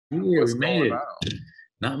Here, we What's made going it. on?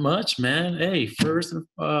 Not much, man. Hey, first,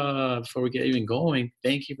 before we get even going,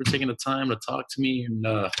 thank you for taking the time to talk to me. And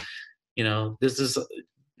this is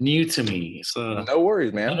new to me. It's a No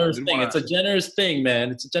worries, man. I generous did thing. want It's a generous thing,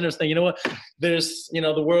 man. It's a generous thing. You know what?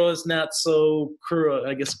 The world is not so cruel.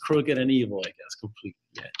 I guess crooked and evil. I guess completely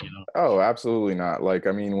yet. Oh, absolutely not. Like,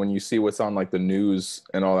 I mean, when you see what's on like the news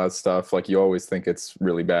and all that stuff, like you always think it's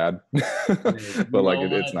really bad, Yeah, but you like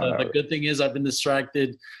know it's what? not The how. good thing is I've been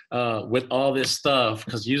distracted with all this stuff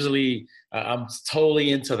because usually I'm totally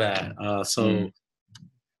into that. So Mm,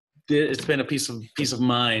 it's been a peace of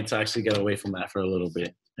mind to actually get away from that for a little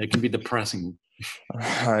bit. It can be depressing.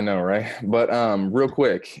 I know, right? But real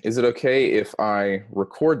quick, is it okay if I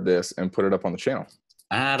record this and put it up on the channel?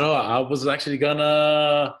 At all. I was actually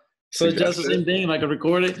gonna suggest the Suggest it. same thing if I could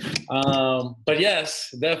record it. But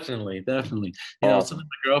yes, definitely, definitely. Something Awesome. my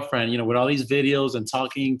girlfriend, with all these videos and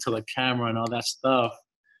talking to the camera and all that stuff,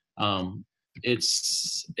 um,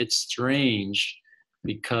 it's strange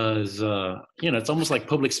because it's almost like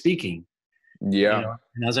public speaking. Yeah.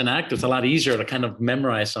 And as an actor, it's a lot easier to kind of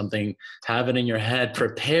memorize something, have it in your head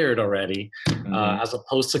prepared already, Hmm. as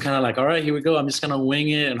opposed to kind of like, all right, here we go. I'm just gonna wing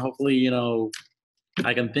it, and hopefully,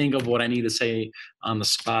 I can think of what I need to say on the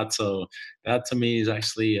spot. So that to me is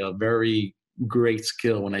actually a very great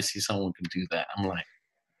skill. When I see someone can do that, I'm like,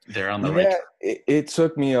 they're on the right Yeah, track. it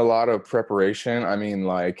took me a lot of preparation. I mean,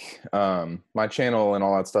 like, my channel and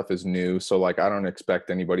all that stuff is new, so like, I don't expect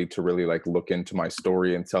anybody to really like look into my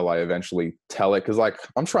story until I eventually tell it. Because like,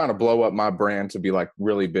 I'm trying to blow up my brand to be like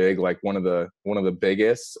really big, like one of the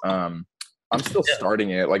biggest. I'm still Yeah. starting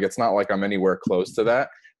it. Like, it's not like I'm anywhere close to that.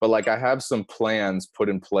 But like, I have some plans put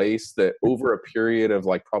in place that over a period of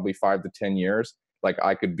like probably 5 to 10 years, like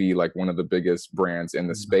I could be like one of the biggest brands in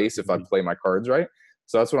the space if I play my cards right.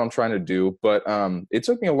 So that's what I'm trying to do. But it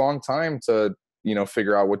took me a long time to,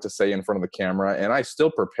 figure out what to say in front of the camera. And I still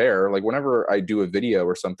prepare. Like whenever I do a video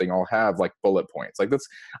or something, I'll have like bullet points.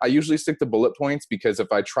 I usually stick to bullet points because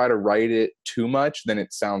if I try to write it too much, then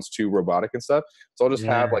it sounds too robotic and stuff. So I'll just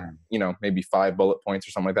have like, Yeah. maybe 5 bullet points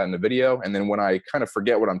or something like that in the video. And then when I kind of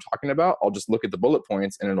forget what I'm talking about, I'll just look at the bullet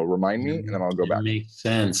points and it'll remind me and then I'll go It back. makes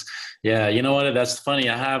sense. Yeah, you know what? That's funny.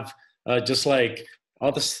 I have just like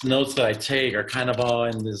all the notes that I take are kind of all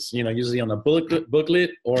in this, usually on a booklet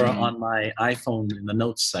or Mm-hmm. on my iPhone in the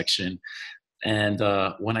notes section. And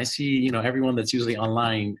when I see, everyone that's usually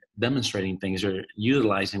online demonstrating things or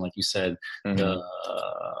utilizing, like you said, the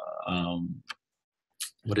Mm-hmm.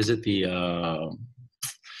 what is it?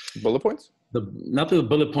 Bullet points? The not the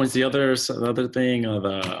bullet points. The other thing,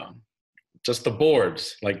 the just the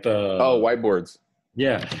boards, like Oh, the whiteboards.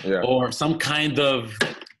 yeah, Yeah. or some kind of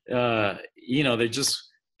they're just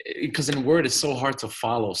because in Word it's so hard to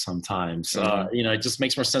follow sometimes. Mm-hmm. It just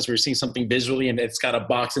makes more sense when you're seeing something visually and it's got a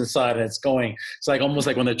box inside and it's going. It's like almost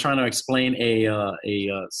like when they're trying to explain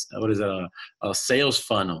what is it, a sales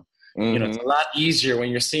funnel. It's a Mm-hmm. lot easier when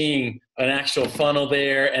you're seeing an actual funnel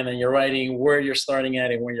there and then you're writing where you're starting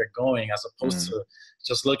at and where you're going, as opposed Mm-hmm. to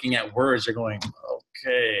just looking at words. You're going,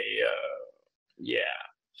 okay, yeah.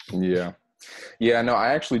 Yeah. Yeah, no, I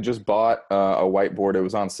actually just bought a whiteboard. It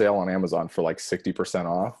was on sale on Amazon for like 60%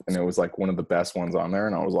 off, and it was like one of the best ones on there.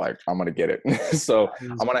 And I was like, I'm gonna get it. So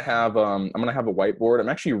I'm gonna have a whiteboard. I'm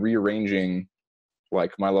actually rearranging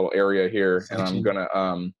like my little area here, and Section.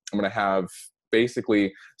 I'm gonna have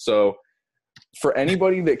basically so for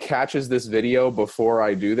anybody that catches this video before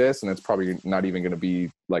I do this, and it's probably not even gonna be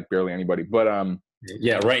like barely anybody, but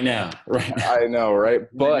Yeah, right now. Right now. I know, right? Right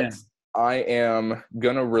now. But I am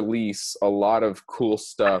going to release a lot of cool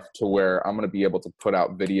stuff to where I'm going to be able to put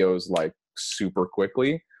out videos like super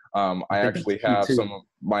quickly. I I think that's actually key have some too. of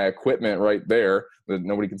my equipment right there that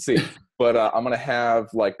nobody can see. But I'm going to have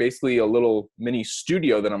like basically a little mini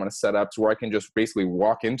studio that I'm going to set up to where I can just basically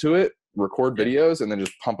walk into it, record Yeah. videos, and then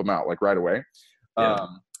just pump them out like right away. Yeah.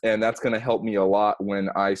 And that's going to help me a lot when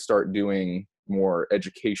I start doing more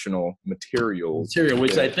educational materials. Material,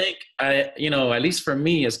 which I That, think at least for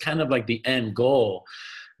me, is kind of like the end goal,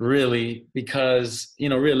 really, because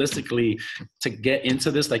realistically, to get into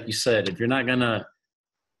this, like you said, if you're not gonna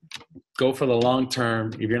go for the long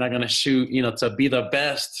term, if you're not gonna shoot, to be the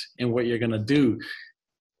best in what you're gonna do,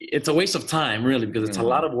 it's a waste of time, really, because it's a mm,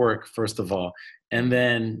 lot of work, first of all, and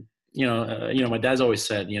then my dad's always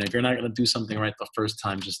said, if you're not going to do something right the first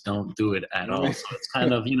time, just don't do it at all. So it's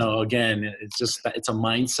kind of, again, it's just it's a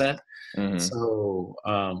mindset. mm-hmm. So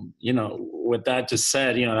with that just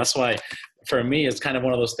said, that's why for me it's kind of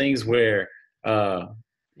one of those things where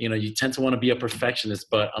you tend to want to be a perfectionist,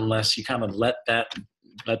 but unless you kind of let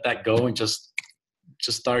that go and just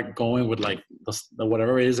start going with like the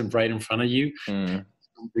whatever it is right in front of you, Mm.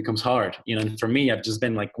 becomes hard, you know. And for me, I've just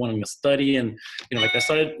been like wanting to study, and you know, like I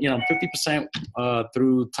started, you know, I'm 50%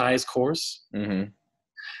 through Ty's course.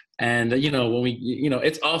 And you know, when we, you know,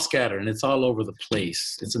 it's all scattered and it's all over the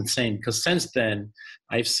place. It's insane because since then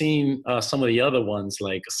I've seen some of the other ones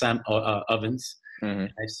like Sam Ovens.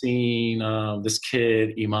 I've seen this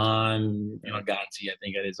kid Iman, you know, Gazi, I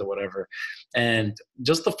think it is, or whatever. And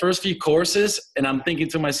just the first few courses, and I'm thinking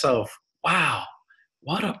to myself, wow,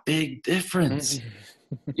 what a big difference.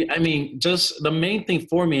 I mean, just the main thing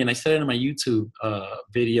for me, and I said it in my YouTube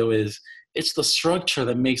video, is it's the structure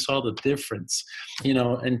that makes all the difference. You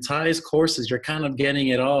know, in Ty's courses, you're kind of getting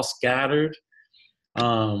it all scattered.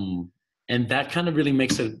 And that kind of really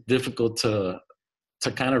makes it difficult to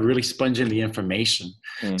kind of really sponge in the information.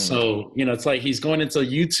 So, you know, it's like he's going into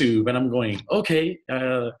YouTube and I'm going, okay,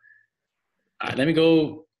 let me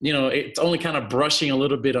go, you know, it's only kind of brushing a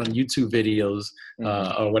little bit on YouTube videos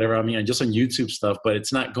or whatever. I mean, just on YouTube stuff, but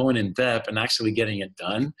it's not going in depth and actually getting it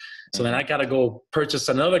done. So then I got to go purchase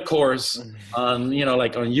another course on, you know,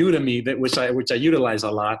 like on Udemy, which I utilize a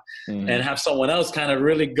lot, and have someone else kind of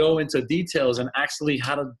really go into details and actually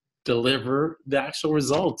how to deliver the actual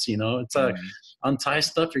results. You know, it's on Thai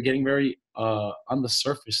stuff, you're getting very on the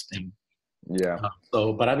surface thing.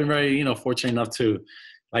 But I've been very, you know, fortunate enough to,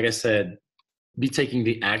 like I said, be taking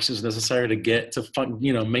the actions necessary to get to,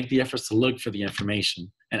 you know, make the efforts to look for the information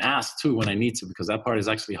and ask too when I need to, because that part is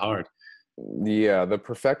actually hard. Yeah, the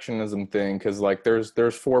perfectionism thing, because like there's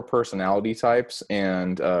 4 personality types,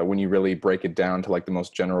 and when you really break it down to like the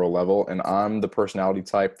most general level, and I'm the personality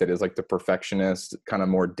type that is like the perfectionist, kind of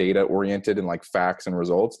more data oriented and like facts and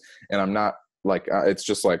results, and I'm not like it's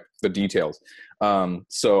just like the details.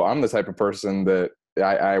 So I'm the type of person that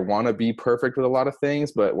I want to be perfect with a lot of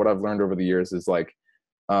things, but what I've learned over the years is like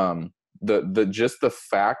just the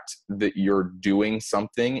fact that you're doing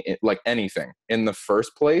something, like anything in the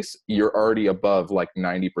first place, you're already above like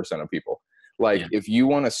 90% of people. Like if you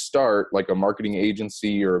want to start like a marketing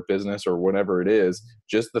agency or a business or whatever it is,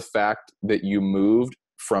 just the fact that you moved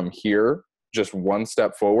from here just one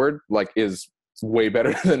step forward, like is way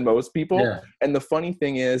better than most people. And the funny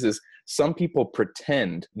thing is some people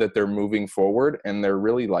pretend that they're moving forward and they're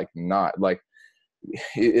really like not. Like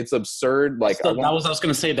it's absurd. Like I was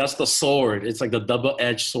going to say, that's the sword. It's like the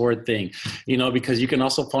double-edged sword thing, you know, because you can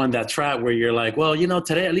also fall in that trap where you're like, well, you know,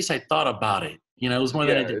 today at least I thought about it. You know, it was more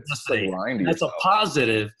than I did yesterday. That's a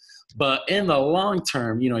positive, but in the long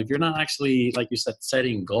term, you know, if you're not actually, like you said,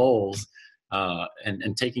 setting goals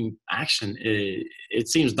and taking action, it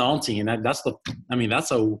seems daunting. And that's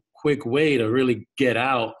a quick way to really get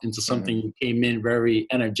out into something you came in very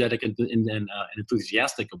energetic and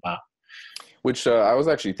enthusiastic about. Which I was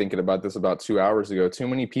actually thinking about this about 2 hours ago. Too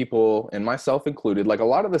many people, and myself included, like a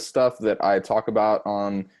lot of the stuff that I talk about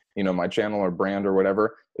on, you know, my channel or brand or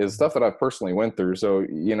whatever is stuff that I personally went through. So,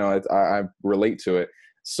 you know, I relate to it.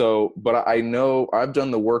 So, but I know I've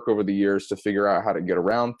done the work over the years to figure out how to get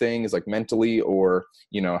around things like mentally, or,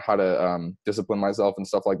 you know, how to discipline myself and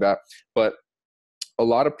stuff like that. But a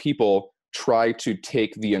lot of people try to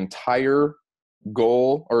take the entire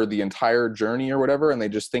goal or the entire journey or whatever, and they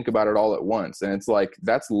just think about it all at once, and it's like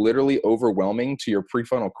that's literally overwhelming to your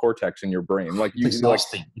prefrontal cortex in your brain. Like it's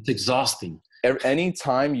exhausting. It's exhausting. Any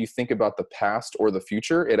time you think about the past or the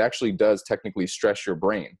future, it actually does technically stress your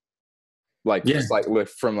brain. Like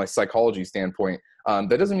from like psychology standpoint,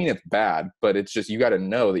 that doesn't mean it's bad, but it's just you got to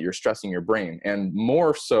know that you're stressing your brain. And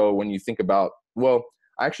more so when you think about, well,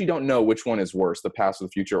 I actually don't know which one is worse, the past or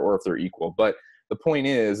the future, or if they're equal, but the point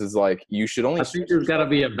is like you should only. I think there's got to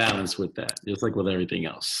be a balance with that, just like with everything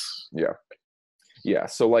else. Yeah.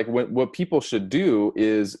 So like what people should do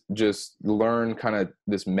is just learn kind of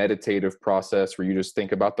this meditative process where you just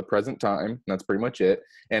think about the present time. And that's pretty much it.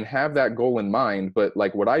 And have that goal in mind. But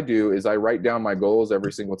like what I do is I write down my goals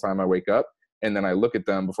every single time I wake up. And then I look at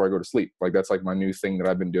them before I go to sleep. Like that's like my new thing that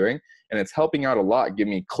I've been doing. And it's helping out a lot, give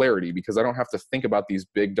me clarity, because I don't have to think about these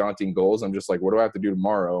big daunting goals. I'm just like, what do I have to do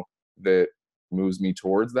tomorrow that moves me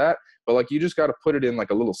towards that? But like you just got to put it in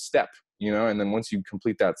like a little step, you know, and then once you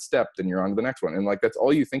complete that step, then you're on to the next one. And like that's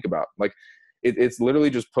all you think about. Like it's literally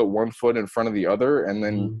just put one foot in front of the other, and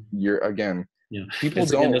then you're again. People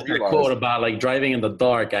don't realize. That quote about like driving in the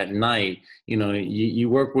dark at night. You know, you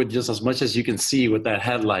work with just as much as you can see with that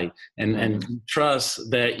headlight, and trust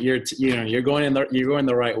that you're going in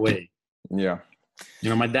the right way. Yeah. You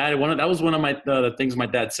know, my dad. That was one of my the things my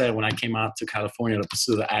dad said when I came out to California to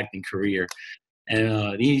pursue the acting career,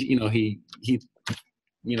 and he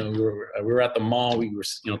we were at the mall. We were,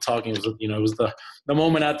 talking. It was, it was the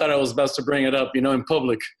moment I thought it was best to bring it up, in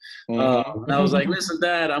public. And I was like, listen,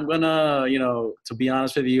 Dad, I'm gonna, to be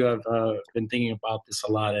honest with you, I've been thinking about this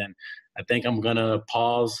a lot, and I think I'm gonna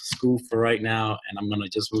pause school for right now, and I'm gonna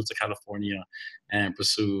just move to California and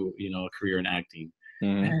pursue, a career in acting.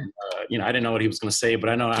 And, I didn't know what he was going to say, but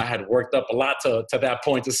I know I had worked up a lot to that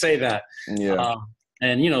point to say that. Yeah.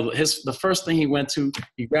 And, the first thing he went to,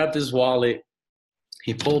 he grabbed his wallet,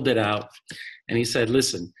 he pulled it out, and he said,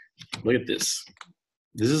 listen, look at this.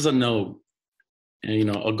 This is a note, and,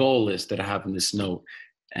 a goal list that I have in this note.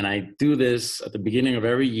 And I do this at the beginning of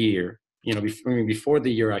every year, before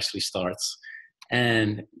the year actually starts.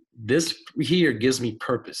 And this here gives me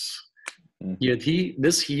purpose.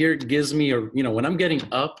 This year gives me when I'm getting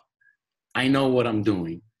up, I know what I'm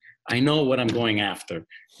doing. I know what I'm going after,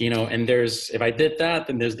 and if I did that,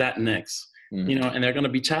 then there's that next, and there are going to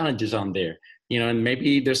be challenges on there, and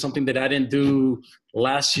maybe there's something that I didn't do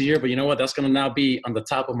last year, but you know what, that's going to now be on the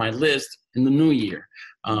top of my list in the new year.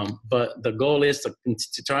 But the goal is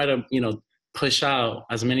to try to, push out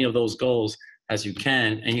as many of those goals as you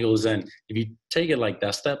can. And he goes, and if you take it like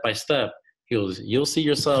that, step by step, he goes, you'll see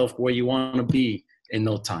yourself where you want to be in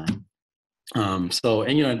no time. So,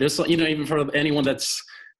 and, there's, even for anyone that's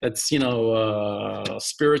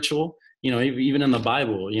spiritual, even in the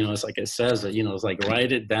Bible, it's like it says that, it's like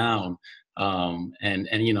write it down. And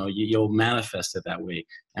you'll manifest it that way.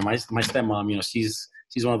 And my stepmom, she's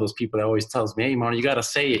one of those people that always tells me, hey, Marlon, you got to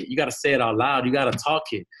say it. You got to say it out loud. You got to talk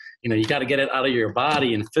it. You got to get it out of your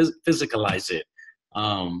body and physicalize it.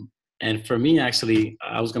 And for me, actually,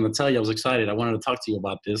 I was going to tell you, I was excited. I wanted to talk to you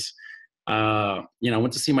about this. I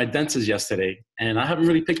went to see my dentist yesterday, and I haven't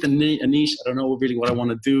really picked a niche. I don't know really what I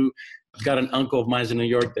want to do. I've got an uncle of mine in New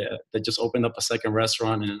York that just opened up a second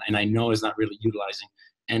restaurant, and I know is not really utilizing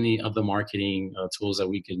any of the marketing tools that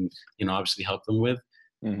we can, obviously help them with.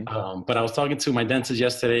 But I was talking to my dentist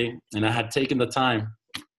yesterday, and I had taken the time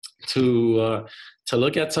to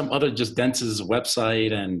look at some other just dentists'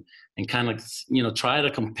 website and kind of, try to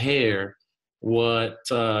compare what,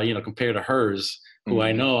 compare to hers, who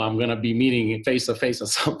I know I'm going to be meeting face to face at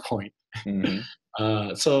some point.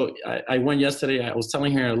 So I went yesterday. I was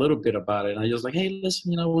telling her a little bit about it, and I was like, "Hey,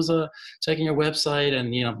 listen, I was checking your website,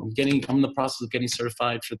 and I'm in the process of getting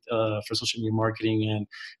certified for social media marketing,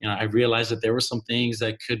 and I realized that there were some things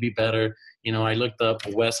that could be better. I looked up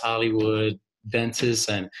West Hollywood dentists,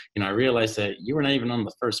 and I realized that you were not even on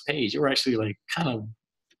the first page. You were actually like kind of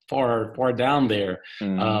far down there,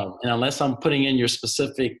 and unless I'm putting in your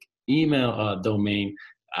specific email domain,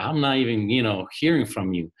 I'm not even hearing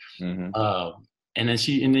from you." And then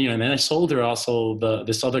and then I sold her also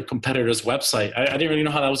this other competitor's website. I didn't really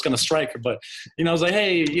know how that was going to strike her, but I was like,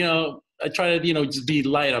 hey, I try to just be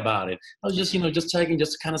light about it. I was just just checking,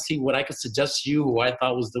 just to kind of see what I could suggest to you, who I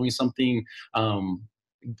thought was doing something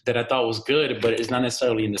that I thought was good, but it's not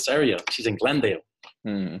necessarily in this area. She's in Glendale,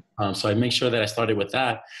 so I make sure that I started with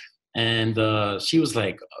that. And she was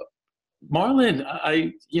like, Marlon,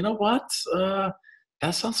 you know what?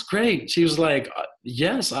 That sounds great. She was like,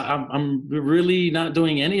 yes, I'm really not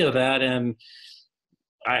doing any of that. And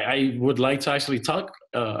I would like to actually talk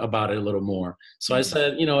about it a little more. So I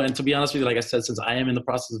said, and to be honest with you, like I said, since I am in the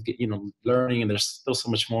process of, learning, and there's still so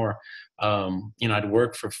much more, I'd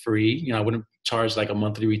work for free. I wouldn't charge like a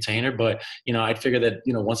monthly retainer, but, I'd figure that,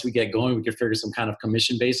 once we get going, we could figure some kind of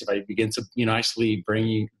commission base if I begin to, actually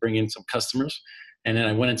bring in some customers. And then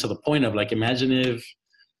I went into the point of like, imagine if,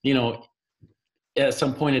 at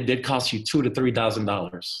some point it did cost you $2,000 to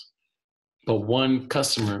 $3,000, but one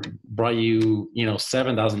customer brought you,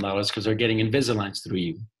 $7,000 because they're getting Invisaligns through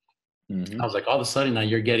you. I was like, all of a sudden now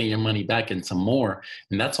you're getting your money back and some more,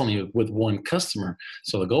 and that's only with one customer.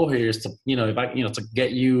 So the goal here is to, if I, to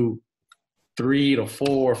get you 3 to 4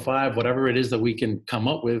 or 5, whatever it is that we can come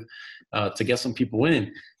up with, to get some people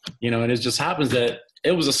in, and it just happens that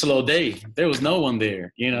it was a slow day. There was no one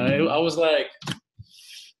there, I was like,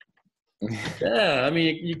 yeah, I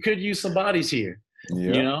mean, you could use some bodies here,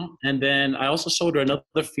 and then I also showed her another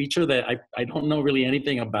feature that I don't know really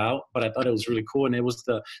anything about, but I thought it was really cool. And it was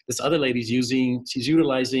this other lady's she's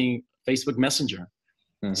utilizing Facebook Messenger.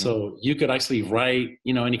 So you could actually write,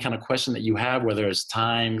 any kind of question that you have, whether it's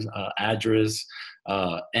time, address,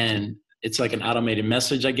 and it's like an automated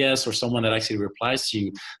message, I guess, or someone that actually replies to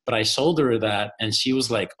you. But I showed her that, and she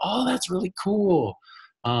was like, oh, that's really cool.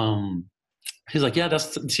 He's like, yeah,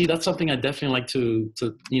 that's something I definitely like to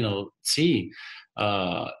see.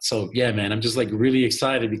 So yeah, man, I'm just like really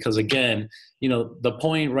excited because again, the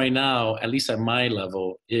point right now, at least at my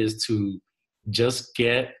level, is to just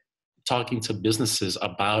get talking to businesses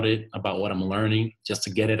about it, about what I'm learning, just to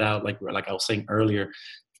get it out. Like I was saying earlier,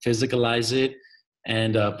 physicalize it,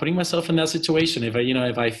 and putting myself in that situation.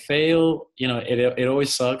 If I fail, it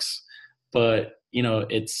always sucks, but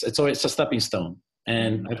it's always a stepping stone.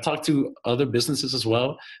 And I've talked to other businesses as well.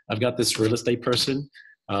 I've got this real estate person.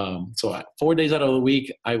 So 4 days out of the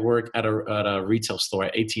week, I work at a retail store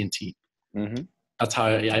at AT&T. Mm-hmm. That's how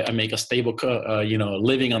I make a stable,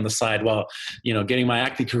 living on the side while, getting my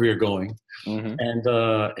acting career going. Mm-hmm.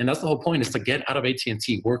 And that's the whole point, is to get out of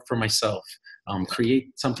AT&T, work for myself, create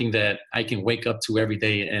something that I can wake up to every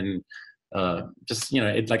day, and just,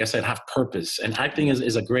 like I said, have purpose. And acting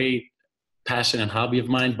is a great passion and hobby of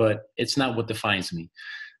mine, but it's not what defines me.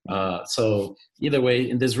 So either way,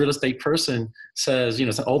 and this real estate person says,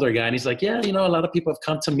 it's an older guy, and he's like, yeah, a lot of people have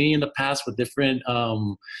come to me in the past with different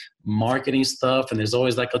marketing stuff, and there's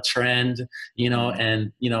always like a trend,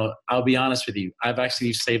 and I'll be honest with you, I've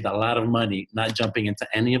actually saved a lot of money not jumping into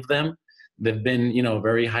any of them. They've been,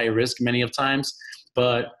 very high risk many of times,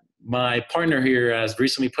 but my partner here has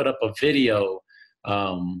recently put up a video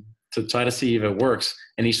to try to see if it works,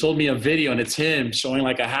 and he showed me a video, and it's him showing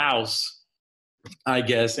like a house, I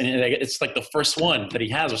guess, and it's like the first one that he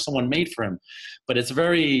has or someone made for him, but it's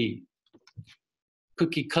very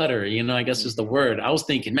cookie cutter, I guess is the word. I was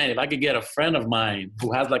thinking, man, if I could get a friend of mine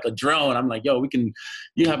who has like a drone, I'm like, yo,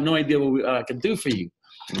 you have no idea what I can do for you.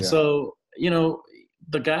 Yeah. So,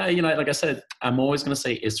 the guy, like I said, I'm always going to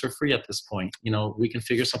say it's for free at this point. We can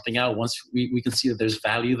figure something out once we can see that there's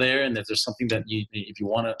value there, and that there's something that if you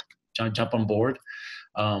want to jump on board.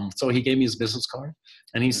 So he gave me his business card,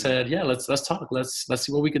 and he said, yeah, let's talk. Let's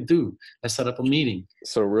see what we could do. Let's set up a meeting.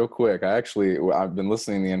 So real quick, I've been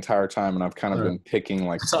listening the entire time, and I've kind of been picking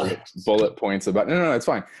like bullet points about, no, it's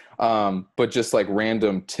fine. But just like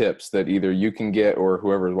random tips that either you can get or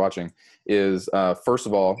whoever is watching is, first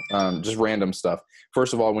of all, just random stuff.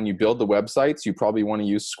 First of all, when you build the websites, you probably want to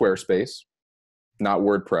use Squarespace, not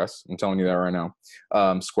WordPress. I'm telling you that right now.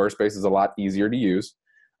 Squarespace is a lot easier to use.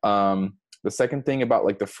 The second thing about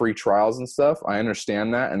like the free trials and stuff, I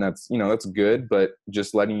understand that, and that's good, but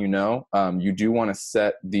just letting you know, you do want to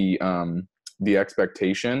set the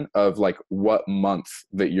expectation of like what month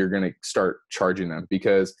that you're going to start charging them,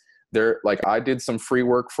 because I did some free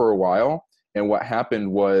work for a while, and what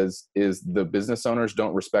happened is the business owners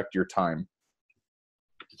don't respect your time.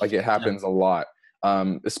 Like it happens a lot.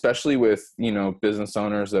 Especially with, business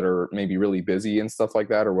owners that are maybe really busy and stuff like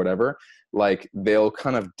that or whatever, like they'll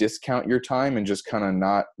kind of discount your time and just kind of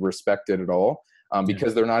not respect it at all,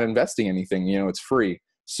 because they're not investing anything, it's free.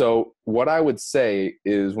 So what I would say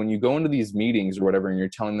is when you go into these meetings or whatever, and you're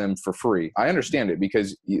telling them for free, I understand it,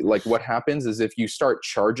 because like what happens is if you start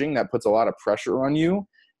charging, that puts a lot of pressure on you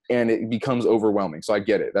and it becomes overwhelming. So I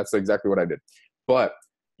get it. That's exactly what I did. But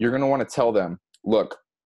you're going to want to tell them, look,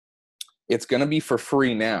 it's going to be for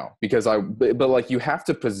free now, but like you have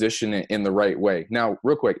to position it in the right way. Now,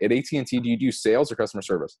 real quick, at AT&T, do you do sales or customer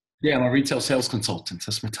service? Yeah, I'm a retail sales consultant.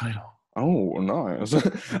 That's my title. Oh, nice.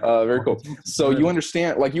 Very cool. So you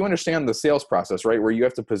understand the sales process, right? Where you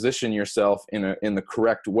have to position yourself in the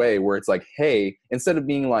correct way, where it's like, hey, instead of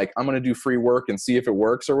being like, I'm going to do free work and see if it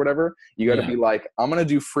works or whatever, you got to be like, I'm going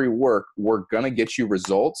to do free work. We're going to get you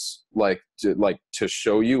results, to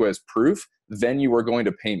show you as proof. Then you are going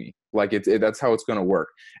to pay me. That's how it's going to work.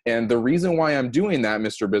 And the reason why I'm doing that,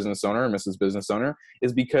 Mr. Business Owner or Mrs. Business Owner,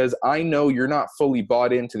 is because I know you're not fully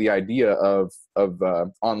bought into the idea of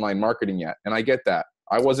online marketing yet. And I get that.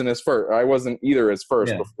 I wasn't either as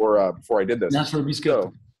first before I did this. That's where we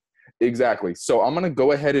go. Exactly. So I'm going to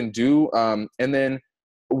go ahead and do, and then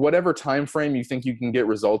whatever time frame you think you can get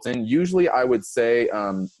results in. Usually I would say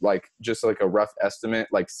just like a rough estimate,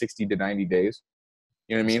 like 60 to 90 days.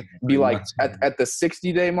 You know what I mean? Be like at the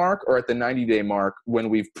 60-day mark or at the 90-day mark, when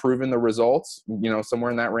we've proven the results,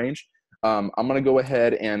 somewhere in that range, I'm going to go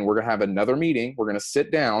ahead and we're going to have another meeting. We're going to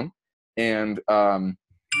sit down and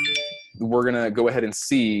we're going to go ahead and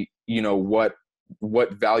see,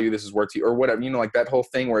 what value this is worth to you or whatever, like that whole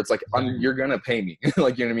thing where it's like, you're going to pay me.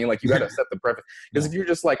 Like, you know what I mean? Like you got to set the preface, because if you're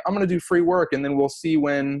just like, I'm going to do free work and then we'll see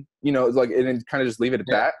when, and kind of just leave it at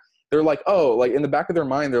that. They're like, oh, like in the back of their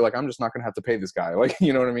mind, they're like, I'm just not going to have to pay this guy. Like,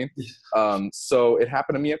 you know what I mean? So it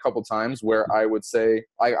happened to me a couple times where I would say,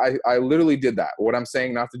 I literally did that. What I'm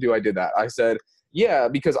saying not to do, I did that. I said, yeah,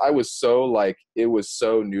 because I was so it was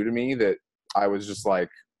so new to me that I was just like,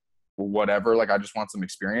 whatever, like I just want some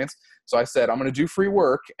experience. So I said, I'm going to do free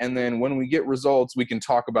work. And then when we get results, we can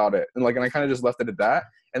talk about it. And I kind of just left it at that.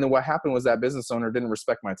 And then what happened was that business owner didn't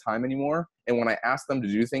respect my time anymore. And when I asked them to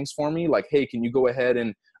do things for me, like, hey, can you go ahead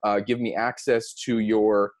and give me access to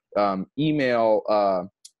your email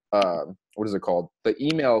what is it called? The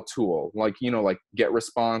email tool, like, you know, like Get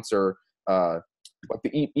Response or like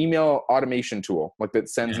the email automation tool, like that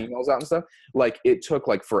sends emails out and stuff. Like it took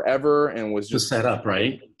like forever and was To just set up,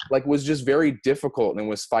 right? like was just very difficult and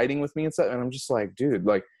was fighting with me and stuff. And I'm just like, dude,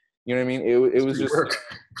 like, you know what I mean? It was just work.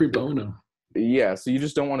 Pre bono. yeah. So you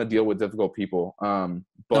just don't want to deal with difficult people. No, I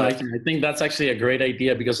But think that's actually a great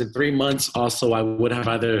idea, because in 3 months also I would have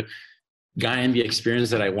either gotten the experience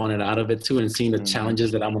that I wanted out of it too, and seeing the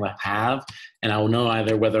challenges that I'm going to have. And I will know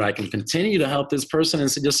either whether I can continue to help this person and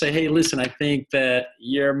so just say, hey, listen, I think that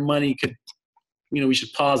your money could, you know, we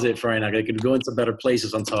should pause it for right now. I could go into better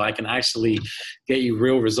places until I can actually get you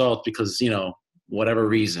real results, because, you know, whatever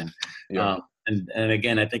reason. yeah. And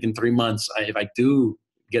again, I think in 3 months, if I do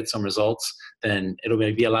get some results, then it'll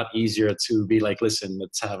be a lot easier to be like, listen,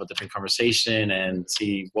 let's have a different conversation and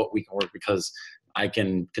see what we can work, because I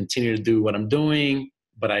can continue to do what I'm doing,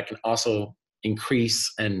 but I can also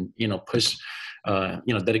increase and, you know, push,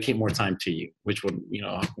 you know, dedicate more time to you, which would, you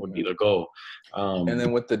know, would be the goal. And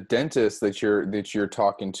then with the dentist that you're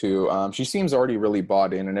talking to, she seems already really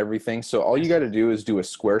bought in and everything. So all you got to do is do a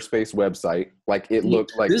Squarespace website. Like it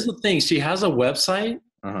looked like. This is the thing. She has a website.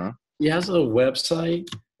 Uh-huh. She has a website.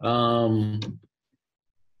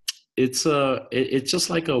 It's just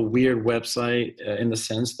like a weird website in the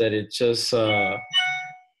sense that it just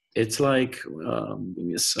it's like give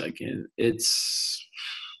me a second. It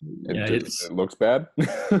looks bad.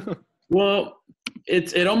 Well,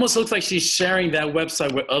 it almost looks like she's sharing that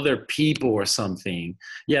website with other people or something.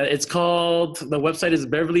 Yeah, it's called, the website is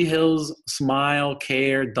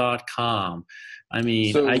beverlyhillssmilecare.com. I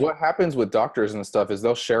mean, So what happens with doctors and stuff is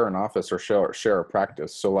they'll share an office or share a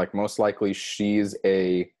practice. So like most likely she's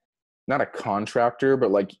not a contractor,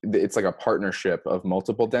 but like it's like a partnership of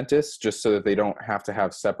multiple dentists, just so that they don't have to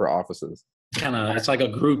have separate offices. Kind of, it's like a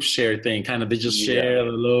group share thing. Kind of, they just share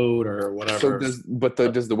the load or whatever. So does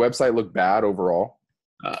the website look bad overall?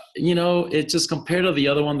 You know, it just, compared to the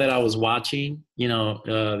other one that I was watching, you know,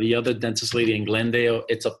 the other dentist lady in Glendale,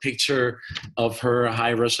 it's a picture of her,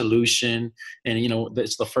 high resolution, and you know,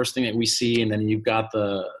 it's the first thing that we see, and then you've got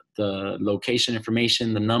the location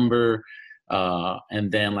information, the number,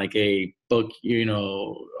 and then like a book, you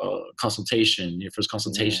know, consultation, your first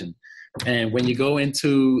consultation. And when you go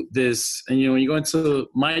into this, and you know, when you go into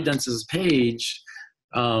my dentist's page,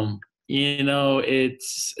 you know,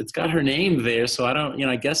 it's got her name there. So I don't, you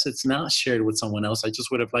know, I guess it's not shared with someone else. I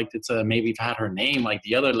just would have liked it to maybe have had her name like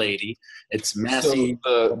the other lady. It's Massey.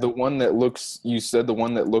 So the one that looks, you said the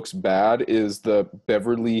one that looks bad is the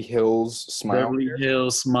Beverly Hills Smile Beverly Care?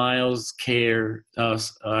 Hills Smiles Care,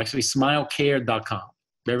 actually smilecare.com.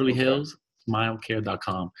 Beverly Hills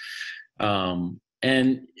smilecare.com.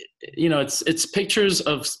 And you know, it's pictures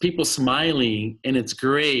of people smiling, and it's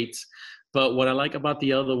great. But what I like about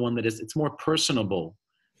the other one that is, it's more personable.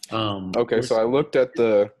 Okay, so I looked at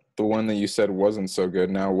the one that you said wasn't so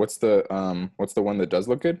good. Now, what's the one that does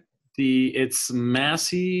look good? It's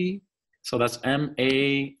Massey, so that's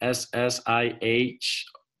MASSIH.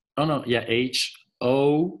 Oh no, yeah,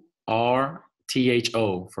 HORTHO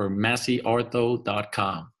for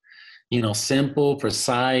MasseyOrtho.com. You know, simple,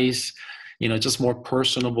 precise. You know, just more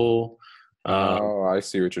personable. Oh, I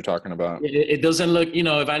see what you're talking about. It doesn't look, you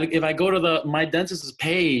know, if I go to my dentist's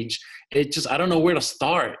page, it just, I don't know where to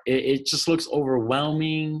start. It just looks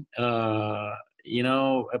overwhelming, you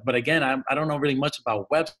know, but again, I don't know really much about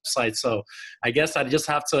websites. So I guess I just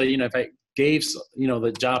have to, you know, if I gave, you know,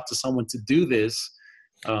 the job to someone to do this.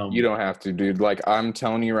 You don't have to, dude. Like I'm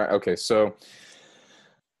telling you right. Okay. So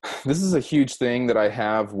this is a huge thing that I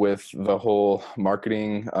have with the whole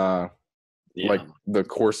marketing, like the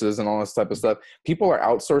courses and all this type of stuff. People are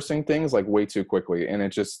outsourcing things like way too quickly, and it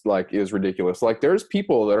just like is ridiculous. Like there's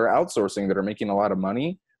people that are outsourcing that are making a lot of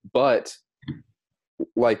money, but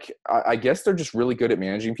like I guess they're just really good at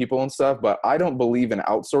managing people and stuff. But I don't believe in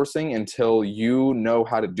outsourcing until you know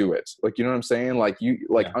how to do it. Like, you know what I'm saying? Like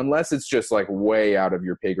unless it's just like way out of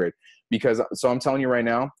your pay grade. Because so I'm telling you right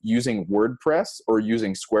now, using WordPress or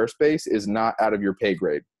using Squarespace is not out of your pay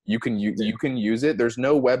grade. You can use it. There's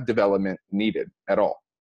no web development needed at all.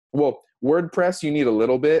 Well, WordPress, you need a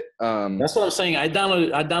little bit. That's what I'm saying. I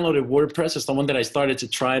downloaded WordPress. It's the one that I started to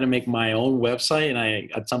try to make my own website, and I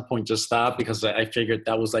at some point just stopped because I figured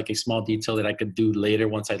that was like a small detail that I could do later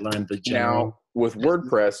once I learned the general. Now, with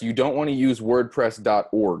WordPress, you don't want to use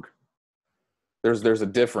WordPress.org. There's a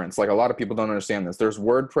difference. Like a lot of people don't understand this. There's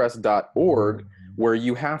WordPress.org where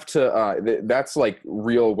you have to, that's like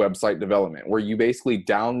real website development, where you basically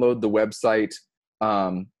download the website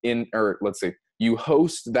let's say you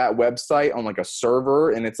host that website on like a server,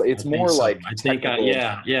 and it's more so. like I think, technical.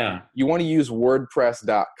 yeah. You want to use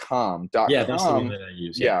WordPress.com. Yeah, that's the one .com, that I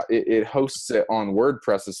use. yeah, it hosts it on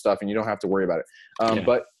WordPress's stuff, and you don't have to worry about it.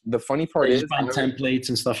 But the funny part you is, find templates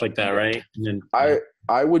and stuff like that, right? And then,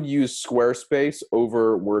 I would use Squarespace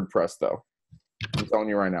over WordPress, though. I'm telling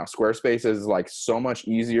you right now, Squarespace is like so much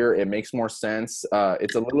easier. It makes more sense.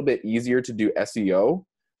 It's a little bit easier to do SEO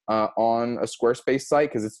on a Squarespace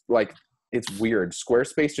site, because it's weird.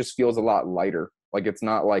 Squarespace just feels a lot lighter. Like it's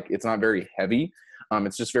not very heavy.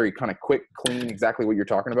 It's just very kind of quick, clean, exactly what you're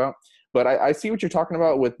talking about. But I see what you're talking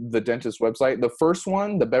about with the dentist website. The first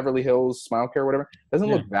one, the Beverly Hills Smile Care, whatever, doesn't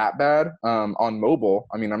look that bad on mobile.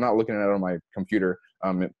 I mean, I'm not looking at it on my computer.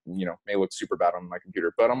 It may look super bad on my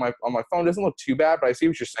computer, but on my phone, it doesn't look too bad. But I see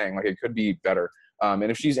what you're saying. Like it could be better. And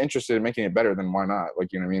if she's interested in making it better, then why not?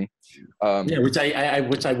 Like, you know what I mean?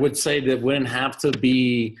 Which I would say that wouldn't have to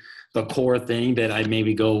be the core thing that I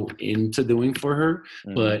maybe go into doing for her,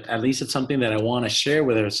 but at least it's something that I want to share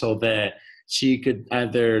with her so that she could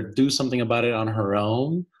either do something about it on her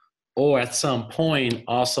own, or at some point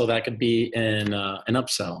also that could be an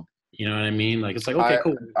upsell. You know what I mean? Like, it's like, okay,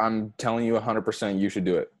 cool. I'm telling you 100% you should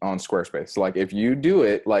do it on Squarespace. Like if you do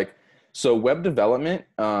it, like, so web development,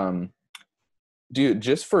 dude,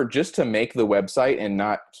 just to make the website and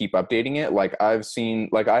not keep updating it. Like I've seen,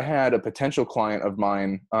 like I had a potential client of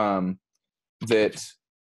mine that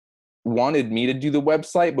wanted me to do the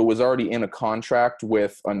website, but was already in a contract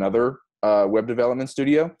with another web development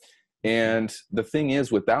studio. And the thing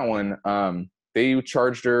is with that one, they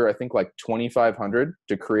charged her, I think like $2,500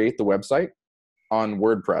 to create the website on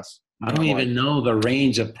WordPress. I don't even know the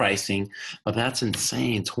range of pricing, but that's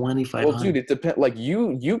insane. $2,500. Well, dude, it depends. Like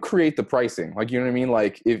you create the pricing. Like, you know what I mean?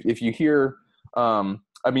 Like if you hear, I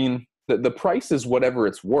mean, the price is whatever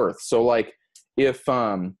it's worth. So like if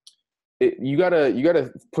you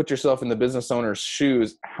gotta put yourself in the business owner's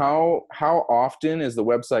shoes. How often is the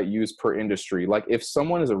website used per industry? Like if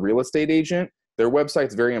someone is a real estate agent, their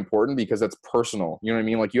website's very important because that's personal. You know what I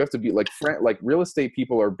mean? Like you have to be like real estate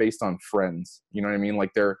people are based on friends. You know what I mean?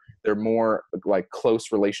 Like they're more like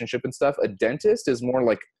close relationship and stuff. A dentist is more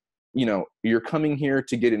like, you're coming here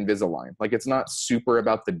to get Invisalign. Like it's not super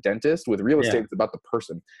about the dentist. With real estate, it's about the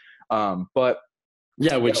person. But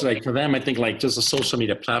yeah, which like for them, I think like just the social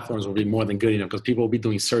media platforms will be more than good enough because people will be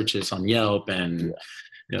doing searches on Yelp and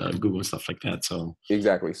Google and stuff like that. So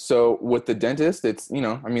exactly. So with the dentist, it's,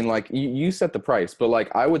 I mean, like you set the price, but like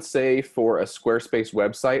I would say for a Squarespace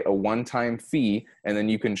website, a one-time fee, and then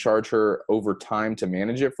you can charge her over time to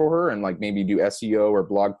manage it for her and like maybe do SEO or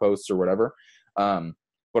blog posts or whatever.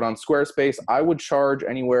 But on Squarespace, I would charge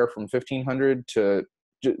anywhere from $1,500 to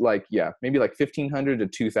maybe like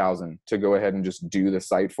 $1,500 to $2,000 to go ahead and just do the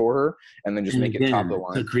site for her, and then just make it top of the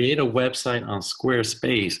line. To create a website on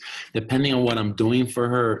Squarespace, depending on what I'm doing for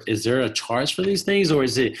her, is there a charge for these things, or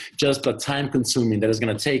is it just the time consuming that it's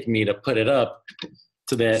going to take me to put it up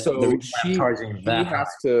to that? So she has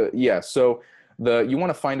to, So you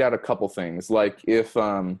want to find out a couple things. Like if,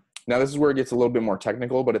 now this is where it gets a little bit more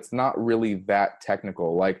technical, but it's not really that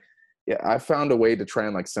technical. Like I found a way to try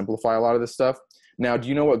and like simplify a lot of this stuff. Now, do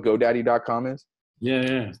you know what GoDaddy.com is?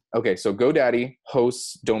 Yeah. Okay, so GoDaddy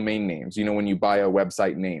hosts domain names. When you buy a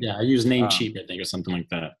website name. Yeah, I use Namecheap, I think, or something like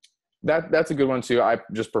that. That's a good one too. I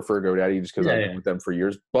just prefer GoDaddy just because I've been with them for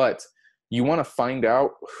years. But you want to find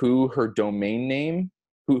out who her domain name,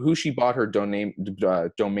 who she bought her domain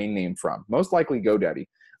name from. Most likely GoDaddy.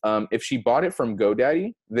 If she bought it from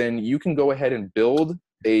GoDaddy, then you can go ahead and build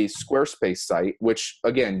a Squarespace site, which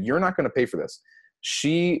again, you're not going to pay for this.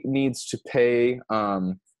 She needs to pay,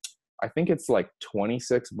 I think it's like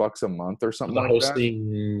 $26 a month or something like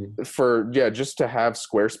hosting that. For just to have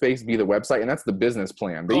Squarespace be the website, and that's the business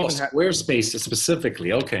plan. They even Squarespace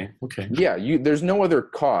specifically. Okay. Yeah, there's no other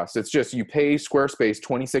cost. It's just you pay Squarespace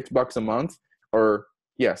 $26 a month, or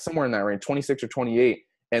somewhere in that range, 26 or 28,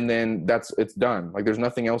 and then it's done. Like there's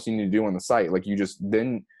nothing else you need to do on the site. Like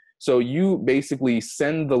so you basically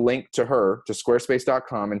send the link to her to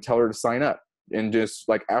squarespace.com and tell her to sign up. And just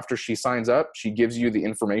like after she signs up, she gives you the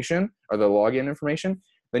information or the login information.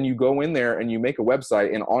 Then you go in there and you make a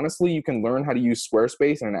website. And honestly, you can learn how to use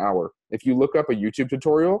Squarespace in an hour. If you look up a YouTube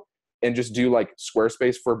tutorial and just do like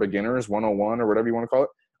Squarespace for Beginners 101 or whatever you want to call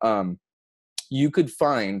it, you could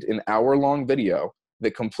find an hour-long video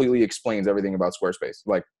that completely explains everything about Squarespace.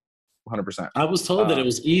 Like 100%. I was told that it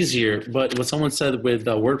was easier, but what someone said with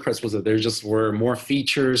WordPress was that there just were more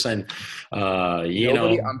features and,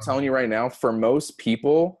 I'm telling you right now, for most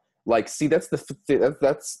people, like, see, that's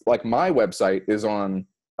like my website is on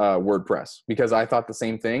WordPress, because I thought the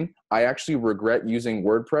same thing. I actually regret using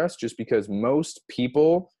WordPress just because most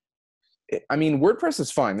people, I mean, WordPress is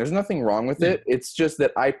fine. There's nothing wrong with it. It's just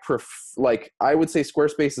that I would say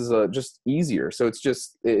Squarespace is just easier. So it's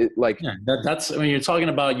just that's when you're talking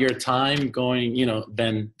about your time going,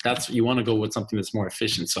 then you want to go with something that's more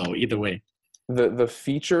efficient. So either way. The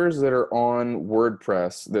features that are on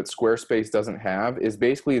WordPress that Squarespace doesn't have is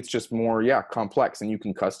basically, it's just more, complex, and you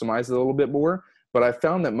can customize it a little bit more. But I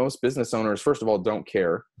found that most business owners, first of all, don't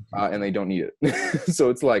care, and they don't need it. So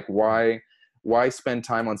it's like, why spend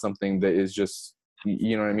time on something that is just,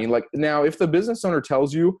 you know what I mean? Like, now, if the business owner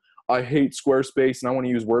tells you, I hate Squarespace and I want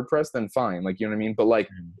to use WordPress, then fine. Like, you know what I mean? But like,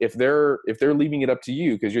 if they're leaving it up to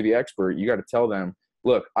you, because you're the expert, you got to tell them,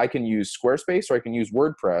 look, I can use Squarespace or I can use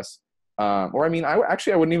WordPress. Or I mean, I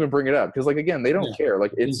wouldn't even bring it up, because like, again, they don't care.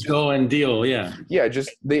 Like, it's just go and deal. Yeah.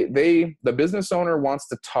 Just the business owner wants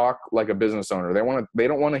to talk like a business owner. They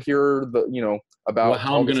don't want to hear about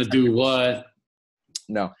how I'm going to do what.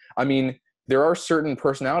 No, I mean, there are certain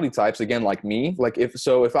personality types, again, like me. Like, if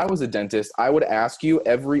I was a dentist, I would ask you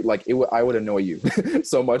I would annoy you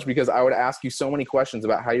so much, because I would ask you so many questions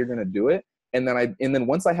about how you're going to do it. And then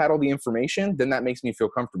once I had all the information, then that makes me feel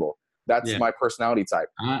comfortable. That's my personality type.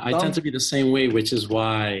 I tend to be the same way, which is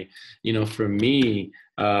why, for me,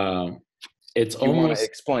 it's you want to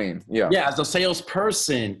explain. Yeah, as a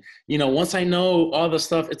salesperson, once I know all the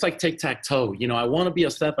stuff, it's like tic-tac-toe. I want to be a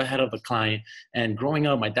step ahead of the client. And growing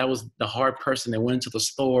up, my dad was the hard person that went into the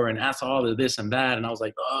store and asked all of this and that. And I was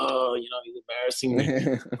like, oh, he's embarrassing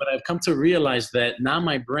me. But I've come to realize that now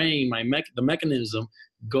my brain, the mechanism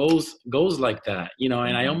goes like that, and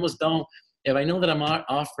I almost don't. If I know that I'm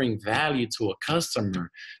offering value to a customer,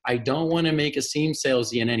 I don't want to make it seem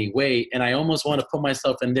salesy in any way. And I almost want to put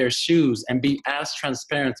myself in their shoes and be as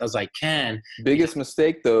transparent as I can. Biggest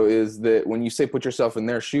mistake, though, is that when you say put yourself in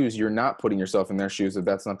their shoes, you're not putting yourself in their shoes if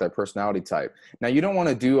that's not that personality type. Now, you don't want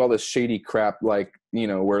to do all this shady crap like,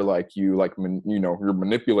 where like you're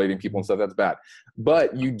manipulating people and stuff. That's bad.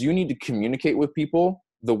 But you do need to communicate with people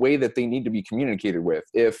the way that they need to be communicated with.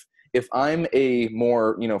 If I'm a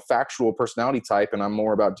more, factual personality type and I'm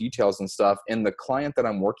more about details and stuff, and the client that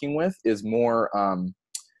I'm working with is more,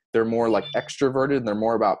 they're more like extroverted and they're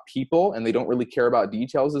more about people and they don't really care about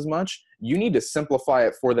details as much, you need to simplify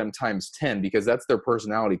it for them times 10, because that's their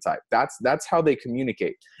personality type. That's how they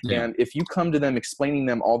communicate. Yeah. And if you come to them explaining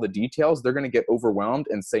them all the details, they're going to get overwhelmed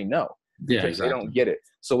and say no. Yeah, exactly. They don't get it.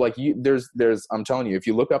 So like there's, I'm telling you, if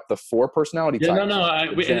you look up the 4 personality types.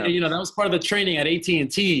 that was part of the training at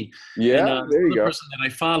AT&T. Yeah, and, there you go. The person that I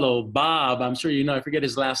follow, Bob, I'm sure I forget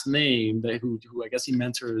his last name, who I guess he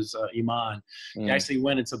mentors Iman. He actually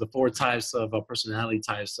went into the 4 types of personality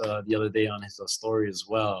types the other day on his story as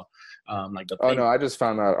well. No, I just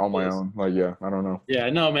found that on my own. Like, I don't know.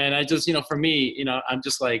 Yeah, no, man. I just, for me, I'm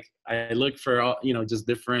just like, I look for, just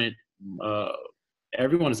different,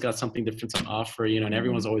 everyone's got something different to offer, and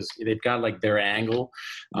everyone's always, they've got like their angle.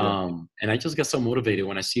 And I just get so motivated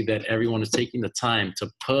when I see that everyone is taking the time to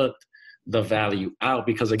put the value out,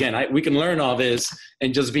 because again, we can learn all this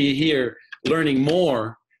and just be here learning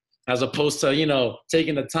more, as opposed to,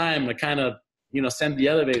 taking the time to kind of, send the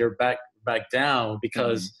elevator back down,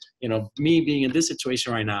 because, me being in this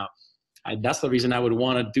situation right now, that's the reason I would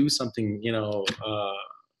want to do something,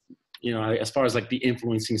 as far as like the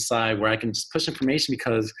influencing side, where I can just push information,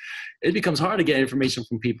 because it becomes hard to get information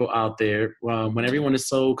from people out there when everyone is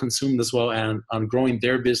so consumed as well and on growing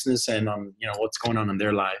their business and on, what's going on in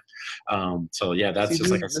their life. That's just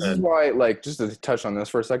like I said. This is why, like, just to touch on this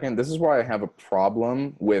for a second, this is why I have a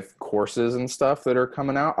problem with courses and stuff that are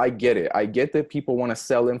coming out. I get it. I get that people want to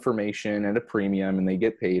sell information at a premium and they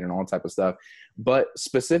get paid and all type of stuff. But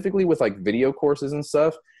specifically with like video courses and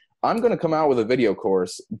stuff, I'm going to come out with a video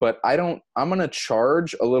course, but I'm going to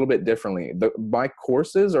charge a little bit differently. My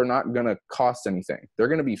courses are not going to cost anything. They're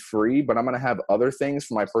going to be free, but I'm going to have other things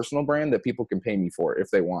for my personal brand that people can pay me for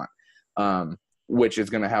if they want, which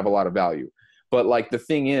is going to have a lot of value. But like, the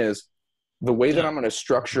thing is, the way that I'm going to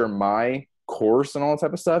structure my course and all that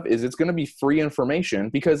type of stuff is it's going to be free information,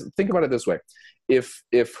 because think about it this way. If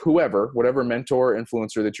whatever mentor,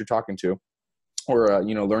 influencer that you're talking to or,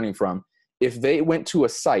 learning from, if they went to a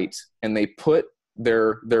site and they put they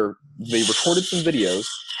recorded some videos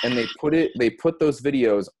and they put those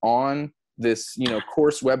videos on this,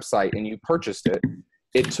 course website, and you purchased it,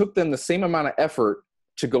 it took them the same amount of effort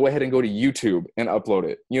to go ahead and go to YouTube and upload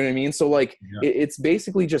it. You know what I mean? So like, it's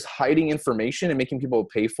basically just hiding information and making people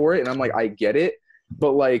pay for it. And I'm like, I get it.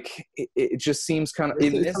 but like it just seems kind of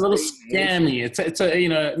It's a little scammy. It's a, you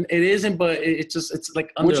know, it isn't, but it's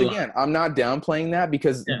like which underlying. again, I'm not downplaying that,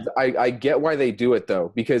 because Yeah. I get why they do it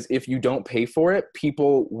though, because if you don't pay for it,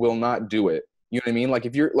 people will not do it. You know what I mean? Like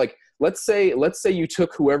if you're like, let's say you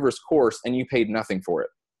took whoever's course and you paid nothing for it.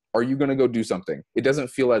 Are you going to go do something? It doesn't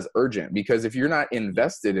feel as urgent, because if you're not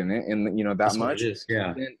invested in it and you know that That's what much, it is.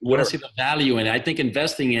 Yeah. then You want to whatever. see the value in it. I think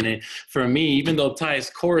investing in it for me, even though Ty's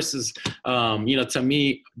courses, you know, to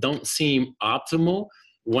me don't seem optimal.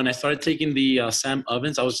 When I started taking the Sam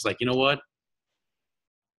Ovens, I was just like, you know what?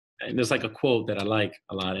 And there's like a quote that I like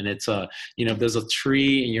a lot, and it's you know, if there's a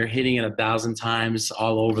tree and you're hitting it 1,000 times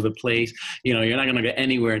all over the place, you know, you're not gonna get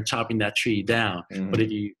anywhere in chopping that tree down. Mm-hmm. But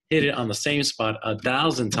if you hit it on the same spot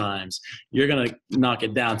 1,000 times, you're gonna knock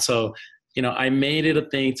it down. So, you know, I made it a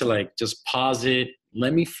thing to like just pause it,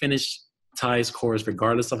 let me finish Ty's course,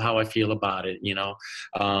 regardless of how I feel about it, you know,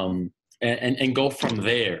 and go from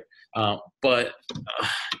there. But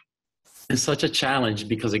it's such a challenge,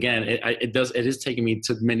 because again, it is taking me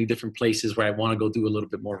to many different places where I want to go do a little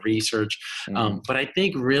bit more research. But I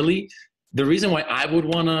think really the reason why I would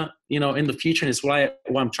want to, you know, in the future, is why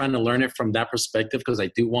I'm trying to learn it from that perspective, because I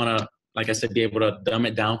do want to, like I said, be able to dumb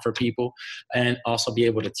it down for people and also be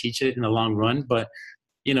able to teach it in the long run. But,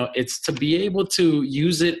 you know, it's to be able to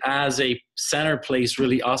use it as a center place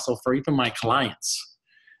really also for even my clients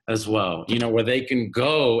as well, you know, where they can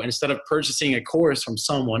go, instead of purchasing a course from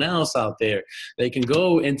someone else out there, they can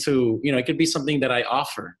go into, you know, it could be something that I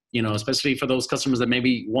offer, you know, especially for those customers that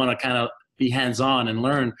maybe want to kind of be hands-on and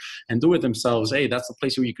learn and do it themselves. Hey, that's the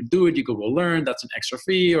place where you could do it. You could go learn. That's an extra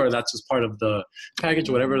fee, or that's just part of the package,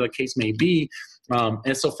 whatever the case may be.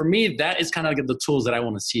 And so for me, that is kind of like the tools that I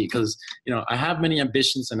want to see, because, you know, I have many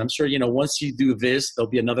ambitions, and I'm sure, you know, once you do this, there'll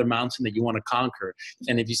be another mountain that you want to conquer.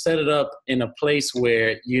 And if you set it up in a place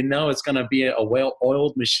where, you know, it's going to be a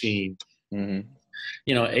well-oiled machine, you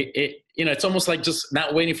know, you know, it's almost like just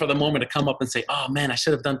not waiting for the moment to come up and say, oh man, I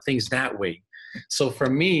should have done things that way. So for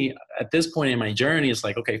me, at this point in my journey, it's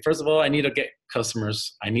like, okay, first of all, I need to get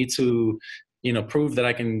customers. I need to, you know, prove that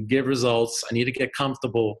I can give results. I need to get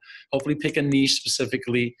comfortable, hopefully pick a niche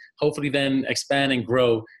specifically, hopefully then expand and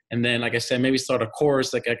grow. And then, like I said, maybe start a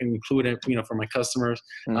course like I can include it, you know, for my customers.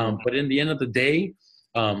 But in the end of the day,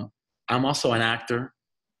 I'm also an actor.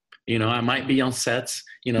 You know, I might be on sets,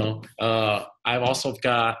 you know, I've also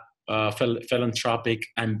got philanthropic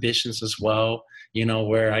ambitions as well, you know,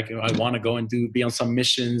 where I want to go and be on some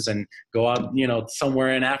missions and go out, you know,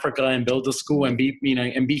 somewhere in Africa and build a school and be, you know,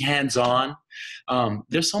 and be hands-on.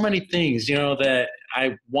 There's so many things, you know, that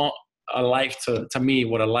I want a life to me,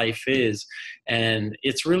 what a life is. And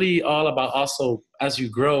it's really all about also, as you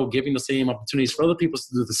grow, giving the same opportunities for other people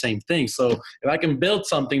to do the same thing. So if I can build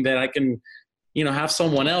something that I can, you know, have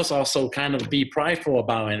someone else also kind of be prideful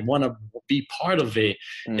about and want to be part of it.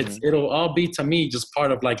 It'll all be, to me, just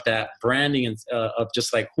part of like that branding and of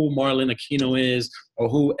just like who Marlon Aquino is, or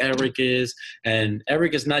who Eric is. And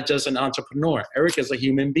Eric is not just an entrepreneur. Eric is a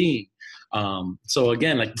human being. So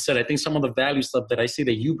again, like you said, I think some of the value stuff that I see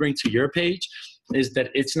that you bring to your page is that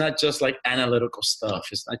it's not just like analytical stuff.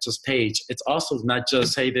 It's not just page. It's also not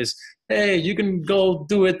just, hey, you can go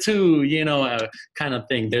do it too, you know, kind of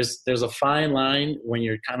thing. There's a fine line when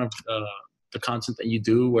you're kind of the content that you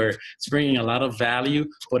do, where it's bringing a lot of value,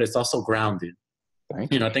 but it's also grounded.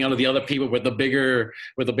 You know, I think all of the other people with the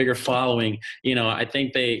bigger following, you know, I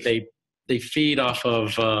think they feed off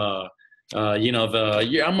of you know,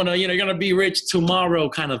 you're gonna be rich tomorrow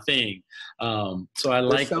kind of thing. So I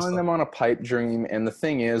like selling them on a pipe dream. And the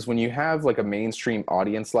thing is, when you have like a mainstream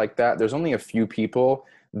audience like that, there's only a few people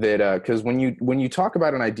that because when you talk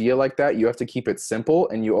about an idea like that, you have to keep it simple,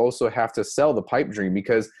 and you also have to sell the pipe dream,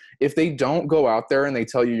 because if they don't go out there and they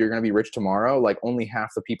tell you you're going to be rich tomorrow, like only half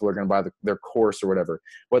the people are going to buy their course or whatever.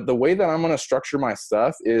 But the way that I'm going to structure my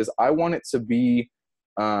stuff is I want it to be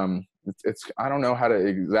I don't know how to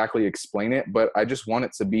exactly explain it, but I just want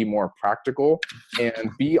it to be more practical and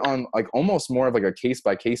be on like almost more of like a case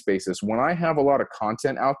by case basis. When I have a lot of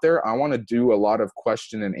content out there, I want to do a lot of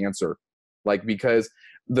question and answer, like, because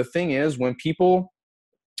the thing is, when people,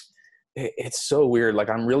 it's so weird. Like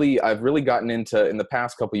I've really gotten into, in the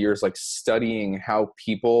past couple of years, like studying how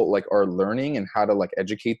people like are learning and how to like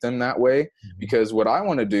educate them that way. Because what I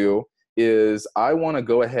want to do is I want to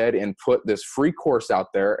go ahead and put this free course out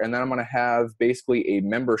there, and then I'm going to have basically a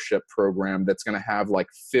membership program that's going to have like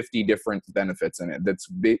 50 different benefits in it. That's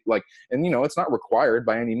big, like, and you know, it's not required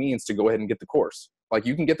by any means to go ahead and get the course. Like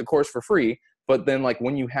you can get the course for free, but then like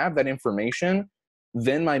when you have that information,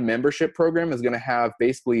 then my membership program is going to have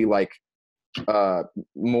basically like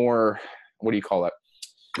more, what do you call it?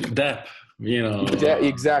 Depth. you know. Yeah,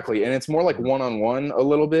 exactly. And it's more like one-on-one a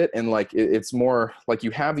little bit. And like, it's more like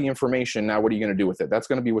you have the information. Now, what are you going to do with it? That's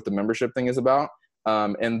going to be what the membership thing is about.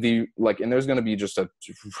 And there's going to be just a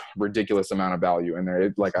ridiculous amount of value in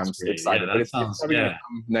there. I'm excited, Yeah, but that it's sounds, probably going to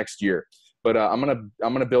come next year. But I'm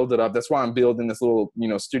gonna build it up. That's why I'm building this little,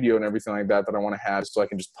 studio and everything like that I want to have, so I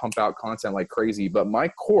can just pump out content like crazy. But my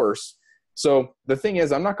course, so the thing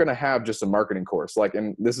is, I'm not gonna have just a marketing course. Like,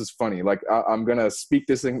 and this is funny. Like, I'm gonna speak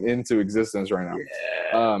this thing into existence right now.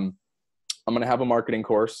 Yeah. I'm gonna have a marketing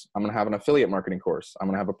course. I'm gonna have an affiliate marketing course. I'm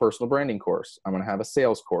gonna have a personal branding course. I'm gonna have a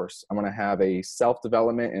sales course. I'm gonna have a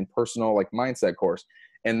self-development and personal mindset course.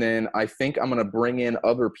 And then I think I'm gonna bring in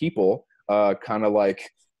other people, kind of like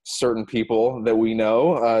certain people that we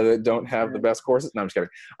know that don't have the best courses. No, I'm just kidding.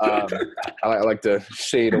 I like to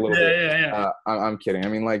shade a little bit. Yeah. I'm kidding. I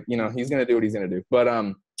mean, he's going to do what he's going to do.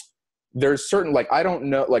 But there's certain, I don't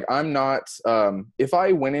know, I'm not, if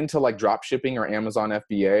I went into drop shipping or Amazon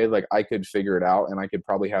FBA, I could figure it out and I could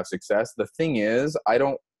probably have success. The thing is, I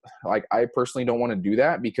personally don't want to do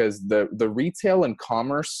that because the retail and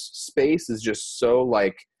commerce space is just so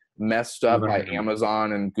messed up by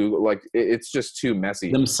Amazon and Google. It's just too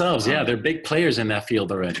messy themselves. Yeah, they're big players in that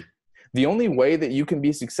field already. The only way that you can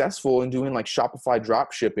be successful in doing Shopify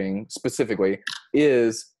drop shipping specifically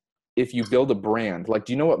is if you build a brand.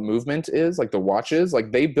 Do you know what Movement is? The watches,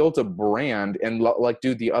 they built a brand. And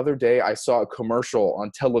dude, the other day I saw a commercial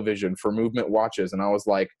on television for Movement watches. And I was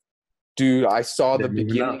like, dude, I saw the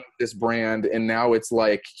beginning of this brand and now it's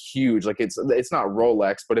huge. It's not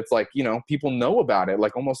Rolex, but it's people know about it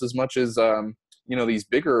almost as much as, these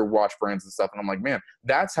bigger watch brands and stuff. And I'm like, man,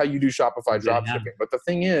 that's how you do Shopify drop shipping. But the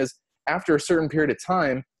thing is, after a certain period of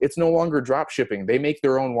time, it's no longer drop shipping. They make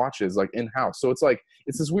their own watches in-house. So it's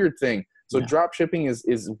it's this weird thing. So drop shipping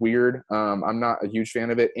is weird. I'm not a huge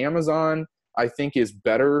fan of it. Amazon, I think, is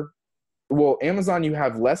better. Well, Amazon, you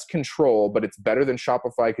have less control, but it's better than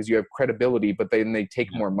Shopify because you have credibility, but then they take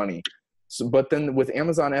more money. So, but then with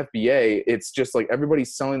Amazon FBA, it's just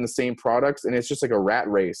everybody's selling the same products and it's just a rat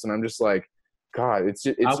race. And I'm just God, it's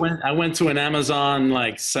I went to an Amazon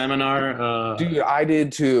seminar. Dude, I did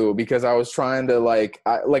too, because I was trying to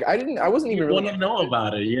I wasn't even really want to know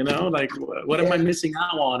about it, what am I missing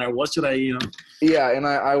out on, or what should I, Yeah, and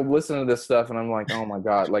I listen to this stuff and I'm like, oh my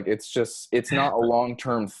God, it's not a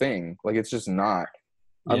long-term thing. It's just not.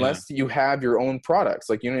 Unless you have your own products.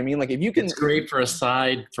 You know what I mean? If you can, it's great for a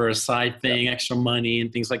side thing, extra money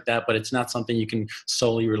and things like that, but it's not something you can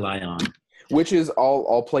solely rely on. Which is,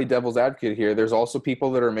 I'll play devil's advocate here. There's also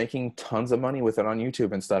people that are making tons of money with it on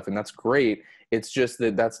YouTube and stuff, and that's great. It's just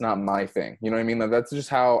that's not my thing. You know what I mean? That's just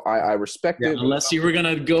how I respect it. Unless you were going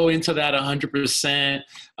to go into that 100%,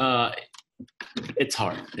 it's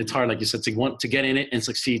hard. It's hard, like you said, to want to get in it and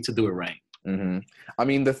succeed to do it right. Mm-hmm. I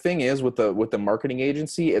mean, the thing is with the marketing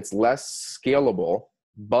agency, it's less scalable,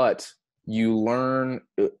 but you learn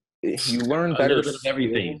better a little bit of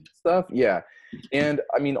everything stuff. Yeah. And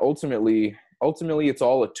I mean, ultimately it's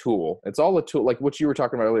all a tool. It's all a tool. Like what you were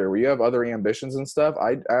talking about earlier, where you have other ambitions and stuff.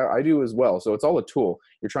 I do as well. So it's all a tool.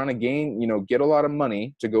 You're trying to gain, get a lot of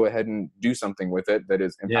money to go ahead and do something with it that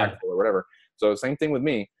is impactful or whatever. So same thing with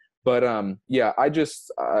me. But I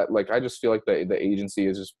just feel like the agency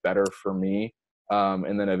is just better for me.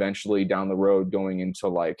 And then eventually down the road going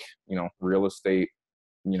into real estate.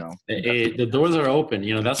 The doors are open.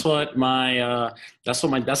 That's what that's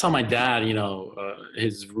how my dad,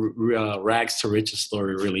 his rags to riches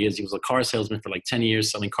story really is. He was a car salesman for 10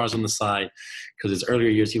 years, selling cars on the side, because his earlier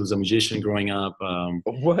years he was a musician growing up.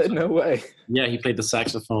 What? No way. Yeah, he played the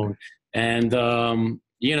saxophone, and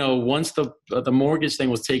once the mortgage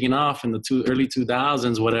thing was taken off in the early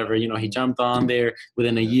 2000s, whatever, he jumped on there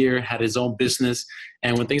within a year, had his own business,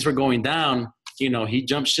 and when things were going down, he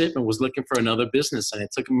jumped ship and was looking for another business, and it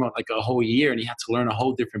took him a whole year, and he had to learn a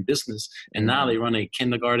whole different business. And now they run a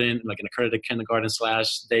kindergarten, an accredited kindergarten /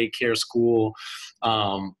 daycare school.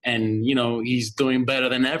 And, he's doing better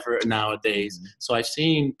than ever nowadays. So I've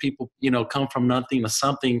seen people, come from nothing to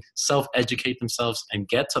something, self-educate themselves and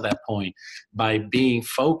get to that point by being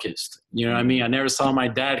focused. You know what I mean? I never saw my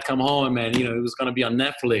dad come home and, it was going to be on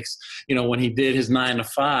Netflix, when he did his 9 to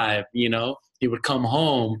 5, he would come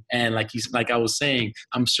home and like I was saying,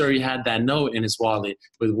 I'm sure he had that note in his wallet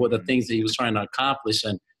with what the things that he was trying to accomplish.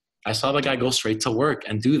 And I saw the guy go straight to work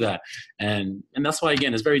and do that. And that's why,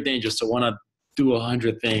 again, it's very dangerous to want to do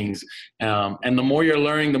 100 things. And the more you're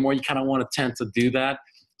learning, the more you kind of want to tend to do that.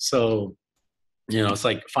 So, it's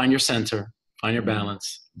find your center, find your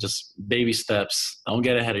balance, just baby steps, don't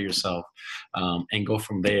get ahead of yourself, and go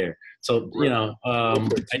from there. So,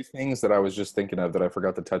 two things that I was just thinking of that I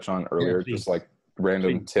forgot to touch on earlier, just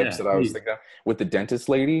random tips that I was thinking of with the dentist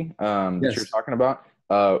lady that you're Yes. talking about.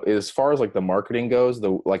 As far as like the marketing goes,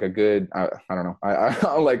 like a good, I don't know.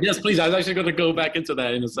 I like, Yes, please. I was actually going to go back into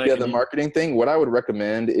that in a yeah, second. the marketing thing. What I would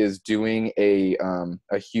recommend is doing a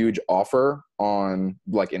huge offer on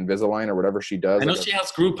like Invisalign or whatever she does. I know Like she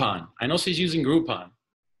has Groupon. I know she's using Groupon.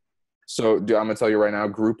 so I'm gonna tell you right now,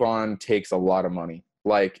 Groupon takes a lot of money.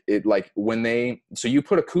 Like when so you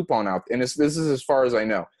put a coupon out, and this is as far as I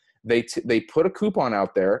know. They put a coupon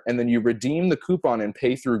out there, and then you redeem the coupon and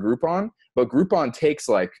pay through Groupon. But Groupon takes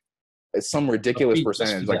like some ridiculous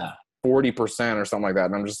percentage, like 40% or something like that.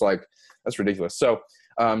 And I'm just like, that's ridiculous. So,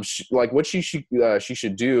 like what she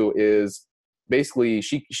should do is basically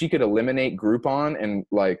she could eliminate Groupon and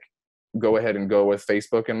like go ahead and go with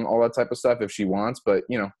Facebook and all that type of stuff if she wants. But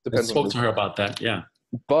I depends on spoke to her about that. Yeah.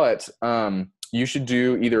 but you should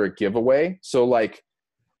do either a giveaway. So like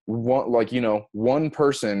one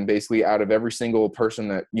person basically out of every single person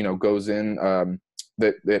that goes in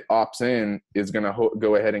that opts in is going to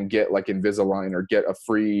go ahead and get like Invisalign or get a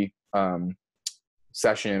free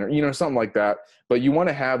session or something like that. But you want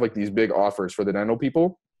to have like these big offers for the dental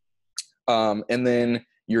people, and then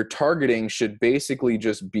your targeting should basically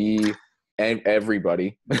just be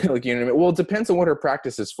everybody. Like, you know what I mean? Well, it depends on what her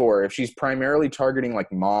practice is for. If she's primarily targeting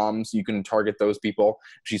like moms, you can target those people.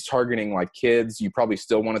 If she's targeting like kids, you probably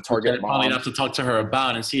still want to target moms. Probably have to talk to her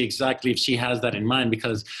about and see exactly if she has that in mind,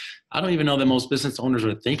 because I don't even know that most business owners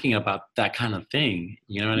are thinking about that kind of thing.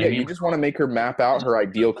 You know what I mean? You just want to make her map out her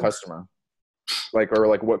ideal customer,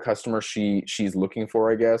 or what customer she's looking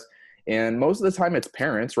for, I guess. And most of the time it's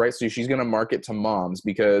parents, right? So she's going to market to moms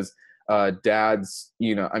because dads,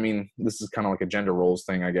 I mean, this is kind of like a gender roles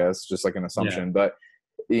thing, I guess, just like an assumption, but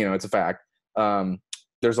it's a fact.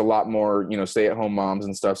 There's a lot more, stay-at-home moms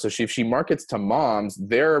and stuff. So if she markets to moms,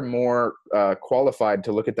 they're more qualified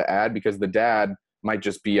to look at the ad because the dad might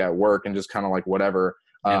just be at work and just kind of like whatever.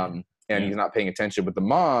 And he's not paying attention, but the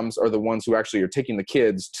moms are the ones who actually are taking the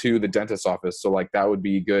kids to the dentist's office. So like that would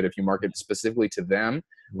be good if you market specifically to them.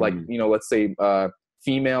 Like, let's say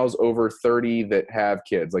females over 30 that have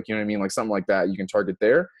kids, like, you know what I mean? Like something like that, you can target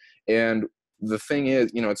there. And the thing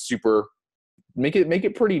is, it's super, make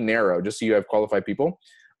it pretty narrow just so you have qualified people.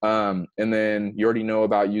 And then you already know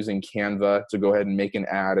about using Canva to go ahead and make an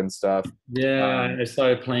ad and stuff. Yeah, I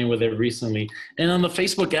started playing with it recently. And on the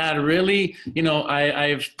Facebook ad, really,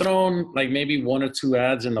 I've thrown like maybe 1 or 2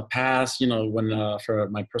 ads in the past, when for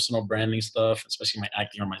my personal branding stuff, especially my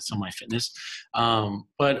acting or some of my fitness.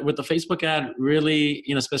 But with the Facebook ad, really,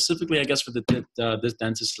 specifically, I guess for this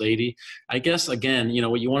dentist lady, I guess, again,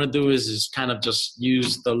 what you want to do is kind of just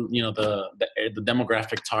use the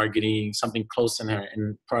demographic targeting, something close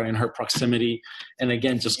in her proximity. And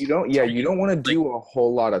again, just you don't want to do a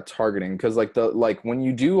whole lot of targeting because when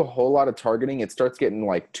you do a whole lot of targeting, it starts getting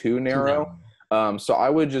like too narrow. So I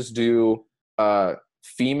would just do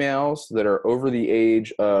females that are over the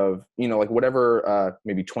age of like whatever,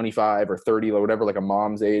 maybe 25 or 30 or whatever, like a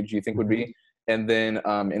mom's age you think would be, and then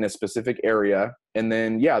in a specific area. And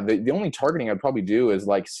then the only targeting I'd probably do is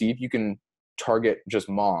like see if you can target just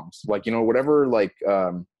moms, like whatever, like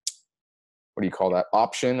what do you call that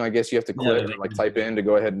option, I guess you have to click or like type in to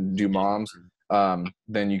go ahead and do moms.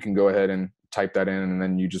 Then you can go ahead and type that in and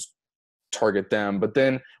then you just target them. But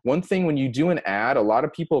then one thing when you do an ad, a lot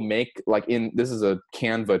of people make this is a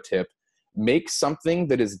Canva tip, make something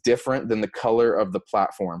that is different than the color of the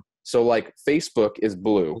platform. So like Facebook is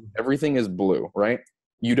blue, everything is blue, right?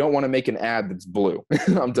 You don't want to make an ad that's blue.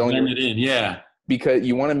 I'm telling you. Because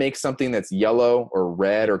you want to make something that's yellow or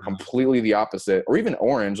red or completely the opposite, or even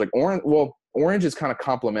orange. Like orange is kind of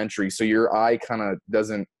complementary. So your eye kind of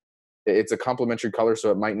doesn't, it's a complementary color.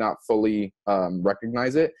 So it might not fully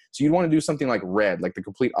recognize it. So you'd want to do something like red, like the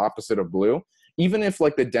complete opposite of blue. Even if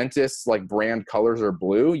like the dentist's like brand colors are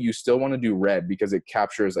blue, you still want to do red because it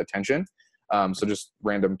captures attention. So just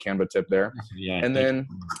random Canva tip there. And then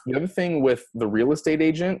the other thing with the real estate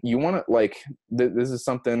agent, you want to this is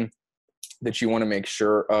something that you want to make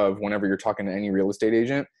sure of whenever you're talking to any real estate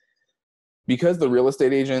agent, because the real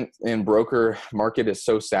estate agent and broker market is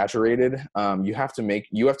so saturated. You have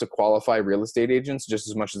to qualify real estate agents just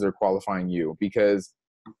as much as they're qualifying you, because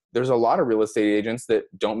there's a lot of real estate agents that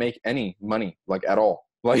don't make any money, like at all.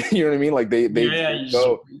 Like, you know what I mean? Like they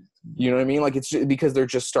go, you know what I mean? Like it's just because they're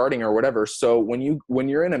just starting or whatever. So when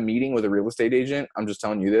you're in a meeting with a real estate agent, I'm just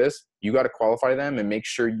telling you this, you got to qualify them and make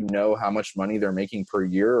sure you know how much money they're making per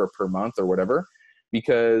year or per month or whatever.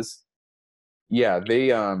 Because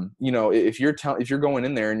they, if you're going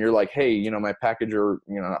in there and you're like, hey, my package or,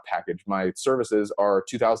 not package, my services are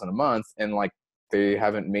 $2,000 a month. And like they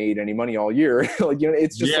haven't made any money all year. Like, you know,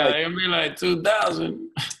 it's just like, it'll be like 2,000.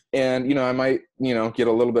 And, you know, I might, you know, get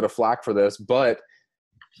a little bit of flack for this, but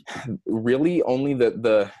really only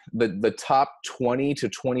the top 20 to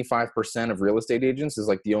 25% of real estate agents is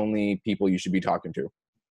like the only people you should be talking to.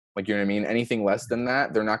 Like, you know what I mean? Anything less than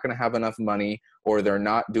that, they're not going to have enough money, or they're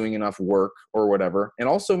not doing enough work or whatever. And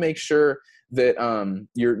also make sure that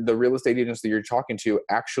the real estate agents that you're talking to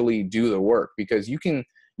actually do the work, because you can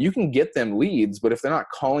get them leads, but if they're not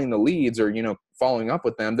calling the leads or, you know, following up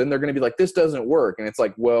with them, then they're going to be like, this doesn't work. And it's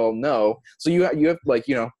like, well, no. So you have like,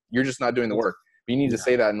 you know, you're just not doing the work. But you need to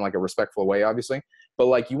say that in like a respectful way, obviously. But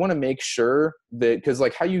like, you want to make sure that, because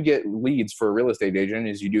like how you get leads for a real estate agent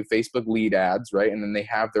is you do Facebook lead ads, right? And then they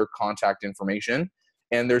have their contact information.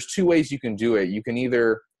 And there's two ways you can do it. You can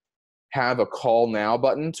either have a call now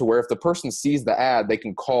button to where if the person sees the ad, they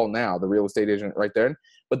can call now, the real estate agent right there.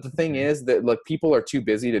 But the thing is that like people are too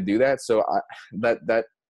busy to do that. So that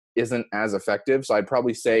isn't as effective. So I'd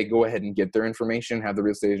probably say go ahead and get their information, have the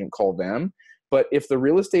real estate agent call them. But if the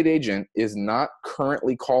real estate agent is not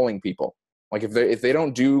currently calling people, like if they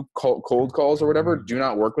don't do cold calls or whatever, do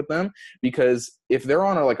not work with them, because if they're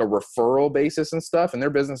on a referral basis and stuff and their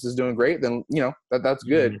business is doing great, then, you know, that's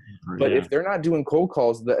good. But if they're not doing cold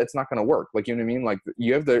calls, it's not going to work. Like, you know what I mean? Like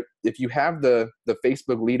if you have the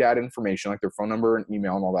Facebook lead ad information, like their phone number and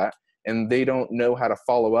email and all that, and they don't know how to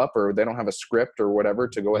follow up, or they don't have a script or whatever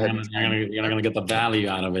to go ahead. You're not going to get the value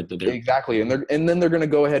out of it. Exactly. And then they're going to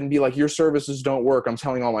go ahead and be like, your services don't work, I'm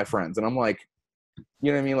telling all my friends. And I'm like,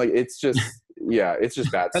 you know what I mean? Like, it's just, yeah, it's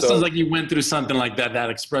just bad. That sounds like you went through something like that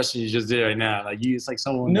expression you just did right now. Like, it's like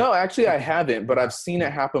someone. No, actually I haven't, but I've seen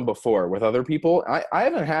it happen before with other people. I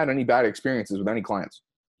haven't had any bad experiences with any clients.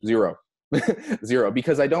 Zero,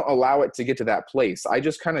 because I don't allow it to get to that place. I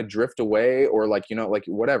just kind of drift away, or like, you know, like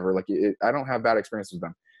whatever, like I don't have bad experiences with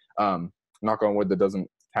them. Knock on wood, that doesn't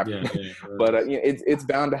happen. Yeah, but you know, it's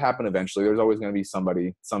bound to happen eventually. There's always going to be some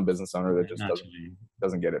business owner that just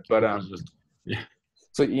doesn't get it. But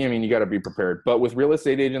so, I mean, you got to be prepared. But with real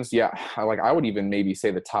estate agents, yeah, I would even maybe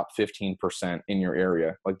say the top 15% in your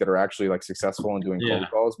area, like that are actually like successful in doing cold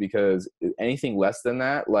calls, because anything less than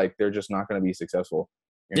that, like they're just not going to be successful.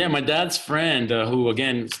 Yeah, my dad's friend, who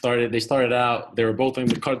again started out, they were both in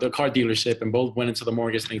the car dealership and both went into the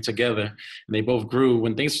mortgage thing together, and they both grew.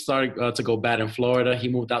 When things started to go bad in Florida, he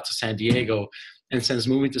moved out to San Diego. And since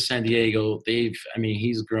moving to San Diego,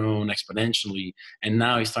 he's grown exponentially. And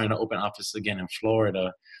now he's starting to open offices again in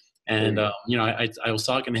Florida. And, you know, I was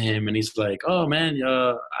talking to him and he's like, oh man,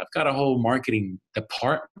 I've got a whole marketing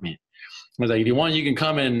department. I was like, if you want, you can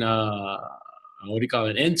come and, what do you call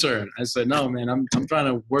it, intern? I said, no, man, I'm trying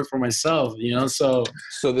to work for myself, you know? So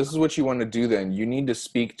this is what you want to do then. You need to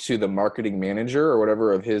speak to the marketing manager or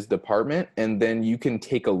whatever of his department, and then you can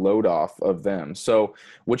take a load off of them. So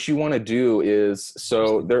what you want to do is,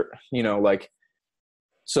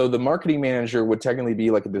 so the marketing manager would technically be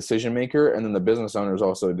like a decision maker, and then the business owner is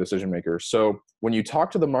also a decision maker. So when you talk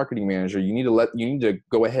to the marketing manager, you need to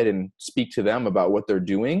go ahead and speak to them about what they're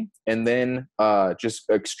doing, and then just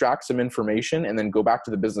extract some information, and then go back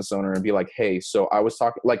to the business owner and be like, hey, so I was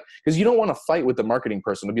talking, like, because you don't want to fight with the marketing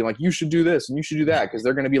person to be like, you should do this and you should do that, because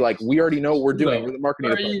they're going to be like, we already know what we're doing. We're the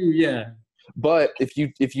marketing department. Yeah. But if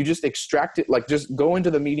you just extract it, like just go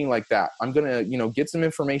into the meeting like that, I'm going to, you know, get some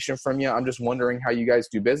information from you. I'm just wondering how you guys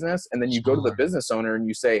do business. And then you go to the business owner and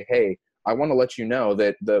you say, hey, I want to let you know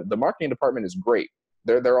that the marketing department is great.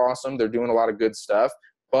 They're awesome. They're doing a lot of good stuff,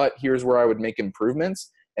 but here's where I would make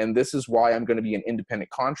improvements. And this is why I'm going to be an independent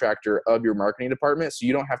contractor of your marketing department. So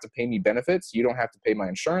you don't have to pay me benefits. You don't have to pay my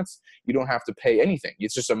insurance. You don't have to pay anything.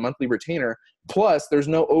 It's just a monthly retainer. Plus there's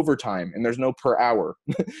no overtime and there's no per hour.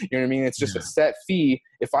 You know what I mean? It's just a set fee.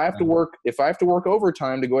 If I have to work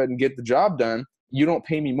overtime to go ahead and get the job done, you don't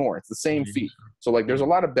pay me more. It's the same fee. So like there's a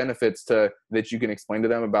lot of benefits that you can explain to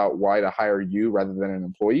them about why to hire you rather than an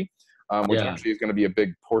employee, which actually is going to be a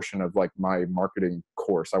big portion of like my marketing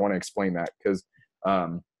course. I want to explain that because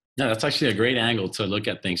no, that's actually a great angle to look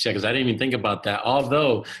at things. Yeah, because I didn't even think about that.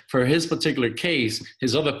 Although for his particular case,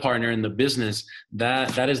 his other partner in the business,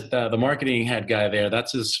 that is the marketing head guy there.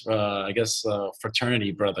 That's his, I guess,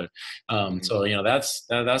 fraternity brother. So you know, that's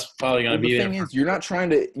probably going to be. The thing is, you're not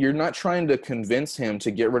trying to convince him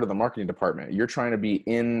to get rid of the marketing department. You're trying to be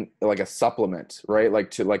in like a supplement, right?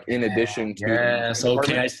 Like in addition to. Yes.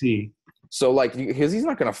 Okay, I see. So like, because he's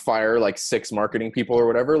not going to fire like 6 marketing people or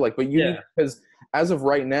whatever. Like, but because as of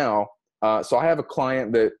right now, so I have a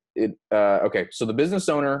client that okay. So the business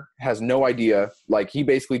owner has no idea. Like he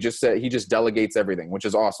basically just said, he just delegates everything, which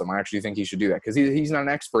is awesome. I actually think he should do that because he's not an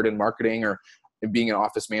expert in marketing or being an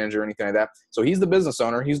office manager or anything like that. So he's the business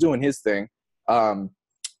owner. He's doing his thing. And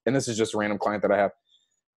this is just a random client that I have.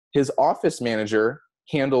 His office manager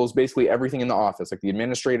handles basically everything in the office, like the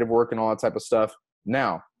administrative work and all that type of stuff.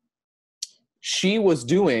 Now, she was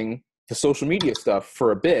doing the social media stuff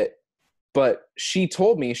for a bit, but she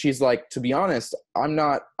told me, she's like, to be honest, I'm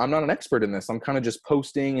not an expert in this. I'm kind of just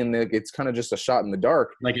posting, and it's kind of just a shot in the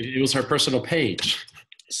dark. Like it was her personal page.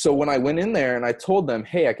 So when I went in there and I told them,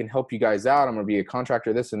 hey, I can help you guys out, I'm going to be a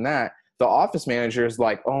contractor, this and that, the office manager is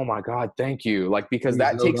like, oh my God, thank you. Like, because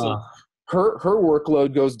that takes her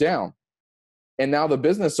workload goes down. And now the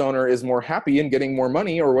business owner is more happy and getting more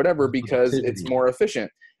money or whatever because it's more efficient.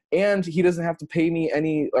 And he doesn't have to pay me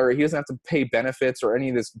he doesn't have to pay benefits or any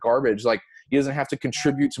of this garbage. Like, he doesn't have to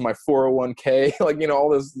contribute to my 401k, like, all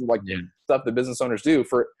this stuff that business owners do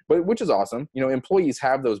but which is awesome. Employees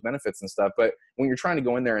have those benefits and stuff, but when you're trying to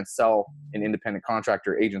go in there and sell an independent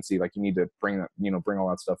contractor agency, like, you need to bring all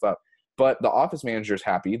that stuff up. But the office manager is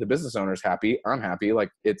happy, the business owner is happy, I'm happy.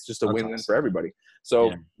 Like, it's just a win-win for everybody.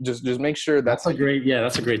 So just make sure that's a great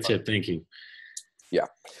tip. Thank you. Yeah.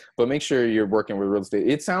 But make sure you're working with real estate.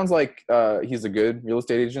 It sounds like he's a good real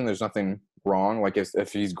estate agent. There's nothing wrong. Like,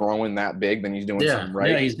 if he's growing that big, then he's doing something right.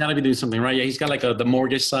 Yeah, he's got to be doing something right. Yeah, he's got like the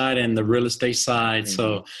mortgage side and the real estate side. Mm-hmm.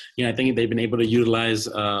 So, I think they've been able to utilize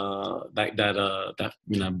that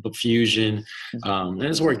fusion, and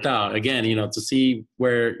it's worked out. Again, to see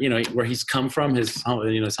where he's come from, his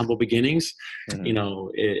humble beginnings. Mm-hmm.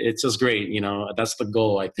 It's just great. That's the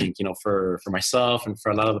goal, I think. For myself and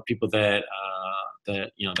for a lot of the people that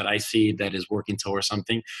I see that is working towards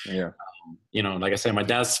something. Yeah. Like I said, my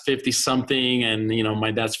dad's 50 something, and,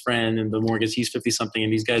 my dad's friend and the mortgage, he's 50 something.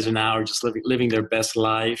 And these guys are now just living their best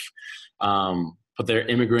life. But they're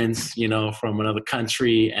immigrants, from another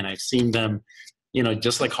country. And I've seen them,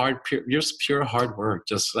 just like pure hard work.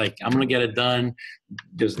 Just like, I'm going to get it done.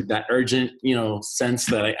 There's that urgent, sense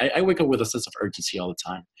that I wake up with a sense of urgency all the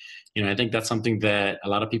time. I think that's something that a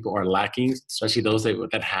lot of people are lacking, especially those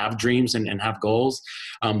that have dreams and have goals.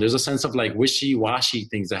 There's a sense of like wishy-washy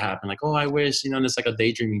things that happen. Like, oh, I wish, and it's like a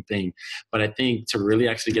daydreaming thing. But I think to really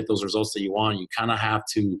actually get those results that you want, you kind of have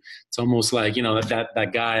to, it's almost like, that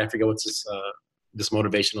guy, I forget what's this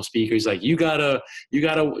motivational speaker. He's like, you gotta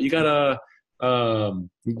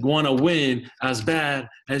want to win as bad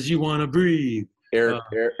as you want to breathe.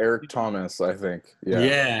 Eric Thomas, I think.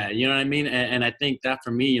 Yeah. You know what I mean? And I think that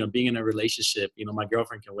for me, being in a relationship, my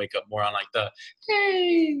girlfriend can wake up more on like the,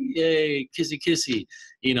 hey, kissy,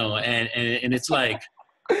 and it's like,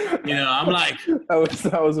 I'm like.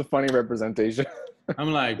 That was a funny representation.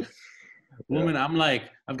 I'm like, woman, I'm like,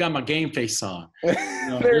 I've got my game face on.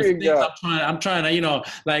 There you go. I'm trying to,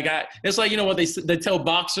 it's like, what they tell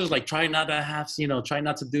boxers, like, try not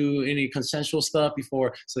to do any consensual stuff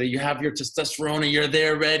before, so that you have your testosterone and you're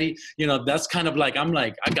there ready. That's kind of like, I'm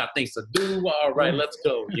like, I got things to do. All right, let's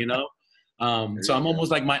go, So I'm almost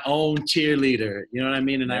like my own cheerleader, you know what I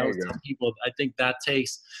mean? And I always tell people, I think that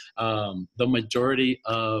takes the majority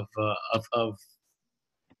of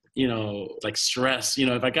like stress.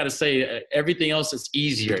 If I got to say, everything else is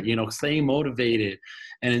easier. Staying motivated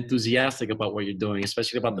and enthusiastic about what you're doing,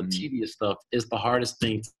 especially about the tedious stuff, is the hardest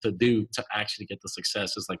thing to do to actually get the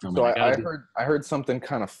success. It's like, no, man, I heard something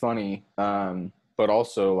kind of funny, but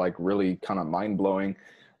also like really kind of mind blowing.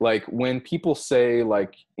 Like, when people say,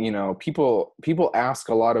 like, people ask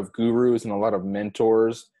a lot of gurus and a lot of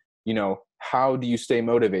mentors, how do you stay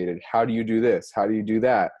motivated? How do you do this? How do you do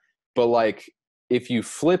that? But like, if you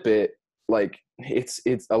flip it, like, it's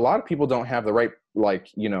a lot of people don't have the right, like,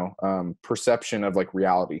 perception of like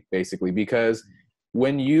reality, basically, because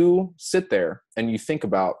when you sit there and you think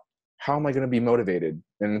about, how am I going to be motivated?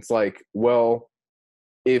 And it's like, well,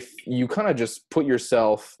 if you kind of just put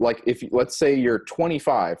yourself, like, let's say you're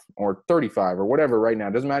 25 or 35 or whatever right now,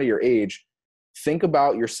 it doesn't matter your age, think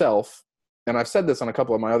about yourself. And I've said this on a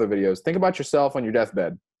couple of my other videos, think about yourself on your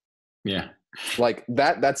deathbed. Yeah. Like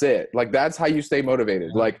that's it. Like, that's how you stay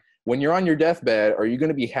motivated. Like, when you're on your deathbed, are you going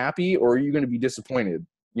to be happy or are you going to be disappointed?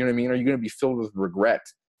 You know what I mean? Are you going to be filled with regret?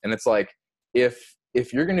 And it's like, if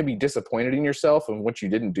you're going to be disappointed in yourself and what you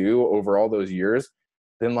didn't do over all those years,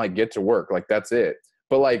 then like, get to work. Like, that's it.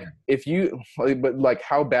 But like, but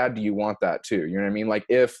how bad do you want that too? You know what I mean? Like,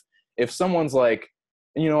 if someone's like,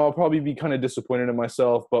 I'll probably be kind of disappointed in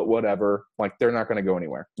myself, but whatever, like, they're not going to go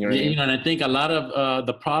anywhere. You know what I mean? And I think a lot of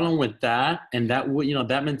the problem with that, and that,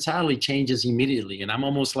 that mentality changes immediately. And I'm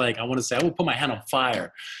almost like, I want to say, I will put my hand on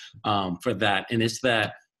fire for that. And it's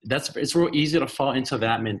it's real easy to fall into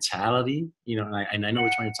that mentality, and I know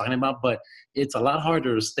which one you're talking about, but it's a lot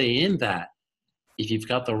harder to stay in that if you've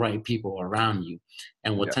got the right people around you.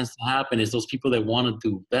 And what tends to happen is those people that want to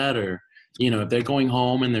do better, if they're going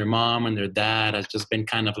home and their mom and their dad has just been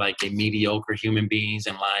kind of like a mediocre human beings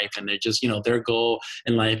in life, and they're just, their goal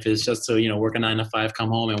in life is just to, work a 9 to 5, come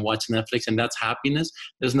home and watch Netflix, and that's happiness.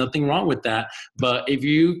 There's nothing wrong with that. But if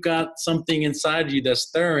you got something inside of you that's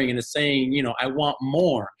stirring and it's saying, I want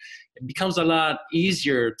more, it becomes a lot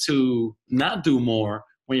easier to not do more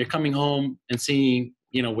when you're coming home and seeing,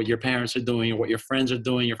 what your parents are doing or what your friends are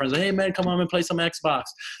doing. Your friends are, hey man, come on and play some Xbox.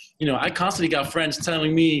 I constantly got friends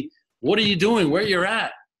telling me, what are you doing? Where you're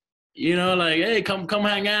at? Like, hey, come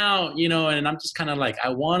hang out, and I'm just kind of like, I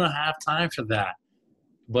want to have time for that.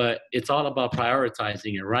 But it's all about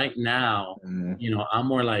prioritizing it. Right now, I'm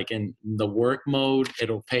more like in the work mode.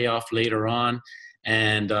 It'll pay off later on.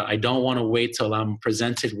 And I don't want to wait till I'm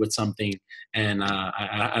presented with something. And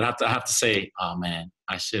I'd have to say, oh man,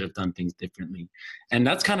 I should have done things differently. And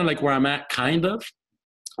that's kind of like where I'm at, kind of.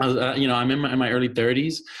 I'm in my early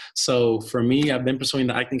 30s. So for me, I've been pursuing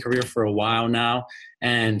the acting career for a while now.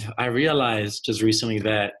 And I realized just recently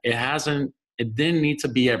that it didn't need to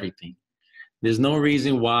be everything. There's no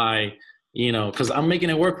reason why, because I'm making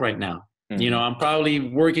it work right now. Mm-hmm. I'm probably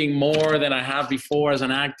working more than I have before as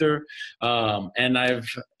an actor. And I've,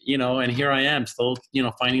 and here I am still,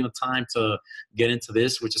 finding the time to get into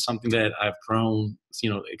this, which is something that I've grown,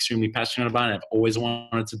 extremely passionate about. And I've always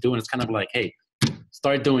wanted to do. And it's kind of like, hey,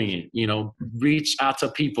 start doing it, reach out to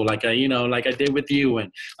people like like I did with you.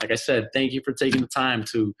 And like I said, thank you for taking the time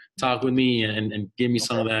to talk with me and give me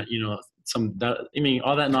some of that,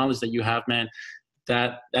 all that knowledge that you have, man,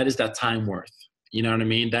 that is that time worth. You know what I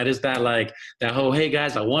mean? That is that like that whole, hey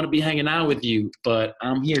guys, I want to be hanging out with you, but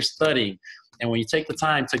I'm here studying. And when you take the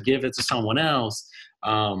time to give it to someone else,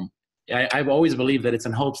 I've always believed that it's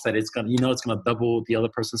in hopes that it's gonna, it's gonna double the other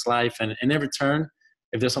person's life, and in return,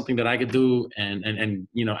 if there's something that I could do and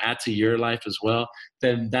add to your life as well,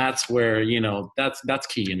 then that's where, that's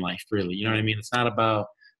key in life, really. You know what I mean? It's not about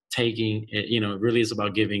taking it, it really is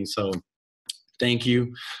about giving. So thank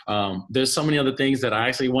you. There's so many other things that I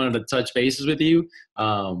actually wanted to touch bases with you.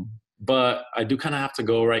 But I do kind of have to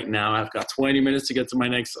go right now. I've got 20 minutes to get to my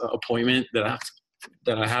next appointment that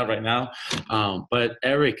I have right now. But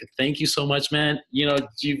Eric, thank you so much, man.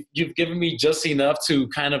 You've given me just enough to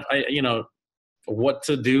kind of, what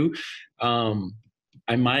to do.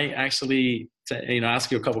 I might actually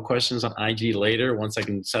ask you a couple questions on IG later once I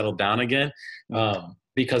can settle down again,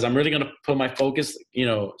 because I'm really going to put my focus.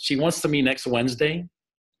 She wants to meet next Wednesday,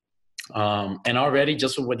 and already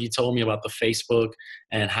just with what you told me about the Facebook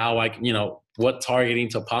and how I what targeting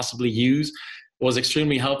to possibly use was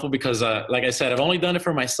extremely helpful, because like I said, I've only done it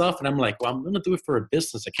for myself, and I'm like, well, I'm going to do it for a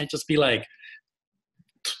business. I can't just be like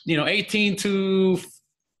 18 to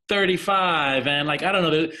 35 and like, I don't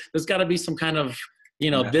know, there's got to be some kind of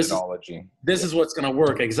methodology. This is what's going to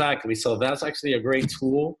work. Exactly. So that's actually a great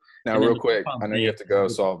tool. Now, real quick, I know you have to go,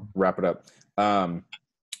 so I'll wrap it up.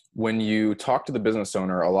 When you talk to the business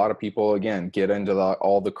owner, a lot of people, again, get into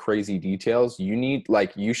all the crazy details.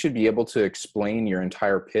 You should be able to explain your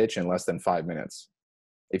entire pitch in less than 5 minutes.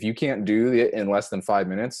 If you can't do it in less than 5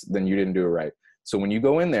 minutes, then you didn't do it right. So when you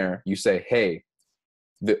go in there, you say, hey,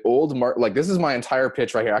 the old this is my entire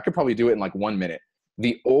pitch right here. I could probably do it in like 1 minute.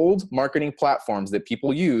 The old marketing platforms that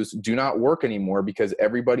people use do not work anymore because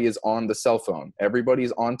everybody is on the cell phone.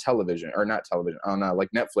 Everybody's on television, or not television, on like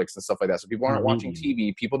Netflix and stuff like that. So people aren't watching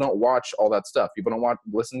TV. People don't watch all that stuff. People don't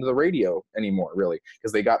listen to the radio anymore, really,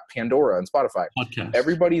 because they got Pandora and Spotify. Okay.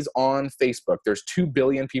 Everybody's on Facebook. There's 2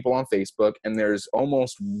 billion people on Facebook, and there's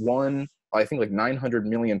almost 900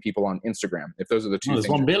 million people on Instagram, if those are the two things.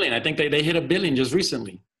 There's 1 billion. I think they hit 1 billion just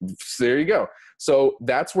recently. So there you go. So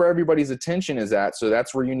that's where everybody's attention is at. So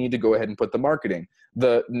that's where you need to go ahead and put the marketing.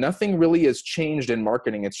 Nothing really has changed in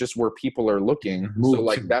marketing. It's just where people are looking.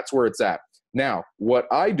 So that's where it's at. Now, what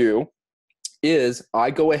I do is I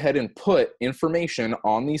go ahead and put information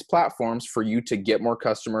on these platforms for you to get more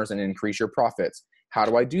customers and increase your profits. How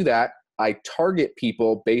do I do that? I target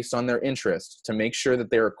people based on their interests to make sure that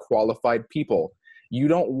they're qualified people. You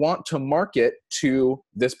don't want to market to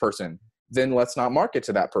this person. Then let's not market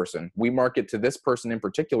to that person. We market to this person in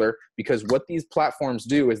particular, because what these platforms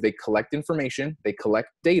do is they collect information, they collect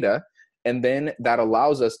data, and then that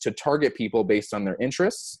allows us to target people based on their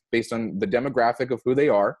interests, based on the demographic of who they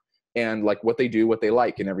are, and like what they do, what they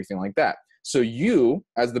like, and everything like that. So you,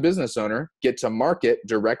 as the business owner, get to market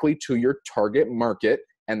directly to your target market,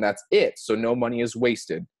 and that's it. So no money is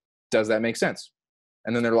wasted. Does that make sense?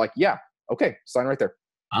 And then they're like, yeah, okay, sign right there.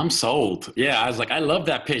 I'm sold. Yeah, I was like, I love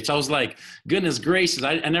that pitch. I was like, goodness gracious,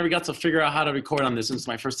 I never got to figure out how to record on this since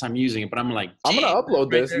my first time using it. But I'm like, I'm going to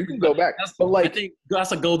upload this. You can go back. But like, I think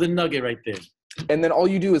that's a golden nugget right there. And then all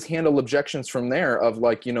you do is handle objections from there of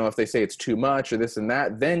like, you know, if they say it's too much or this and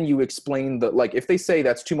that, then you explain the, like, if they say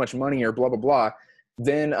that's too much money or blah, blah, blah,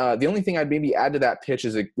 then the only thing I'd maybe add to that pitch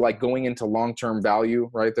is like going into long-term value,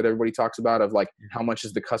 right? That everybody talks about of like, how much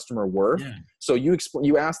is the customer worth? Yeah. So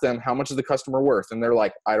you ask them, how much is the customer worth? And they're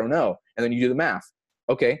like, I don't know. And then you do the math.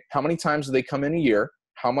 Okay. How many times do they come in a year?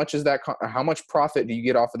 How much is that? How much profit do you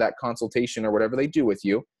get off of that consultation or whatever they do with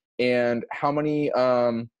you? And how many,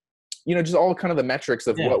 you know, just all kind of the metrics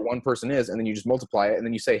of what one person is. And then you just multiply it. And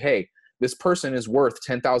then you say, hey, this person is worth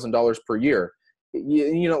 $10,000 per year.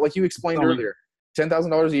 You know, like you explained earlier,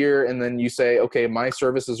 $10,000 a year. And then you say, okay, my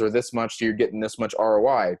services are this much. So you're getting this much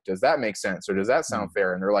ROI. Does that make sense? Or does that sound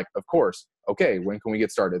fair? And they're like, of course. Okay, when can we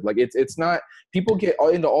get started? Like it's not, people get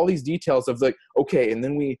into all these details of like, okay, and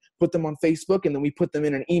then we put them on Facebook and then we put them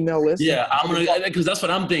in an email list. Yeah, I'm going to, because that's what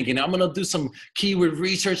I'm thinking. I'm going to do some keyword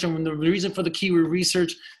research and the reason for the keyword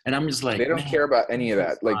research. And I'm just like, they don't care about any of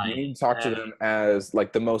that. Like you need to talk to them as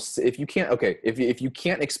like the most, if you can't, okay, if you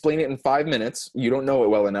can't explain it in 5 minutes, you don't know it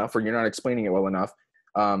well enough, or you're not explaining it well enough.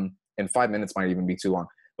 And 5 minutes might even be too long,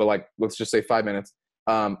 but like, let's just say 5 minutes.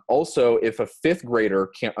 Also, if a fifth grader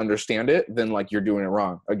can't understand it, then like you're doing it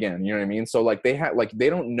wrong again, you know what I mean? So like they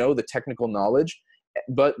don't know the technical knowledge,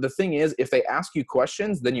 but the thing is, if they ask you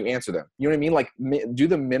questions, then you answer them, you know what I mean? Like do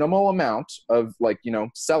the minimal amount of like, you know,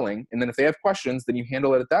 selling. And then if they have questions, then you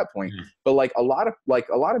handle it at that point. But like a lot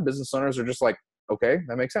of business owners are just like, okay,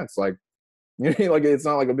 that makes sense. Like, you know, like it's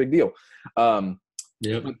not like a big deal.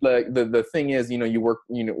 The thing is, you know, you work,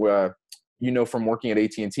 you know, from working at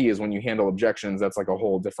AT&T is when you handle objections, that's like a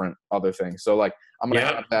whole different other thing. So like, I'm going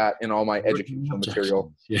to have that in all my educational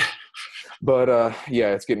material. Yeah. But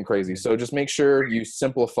yeah, it's getting crazy. So just make sure you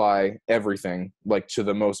simplify everything like to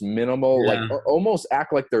the most minimal, like almost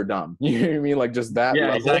act like they're dumb. You know what I mean? Like just that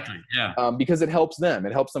level. Exactly. Yeah. Because it helps them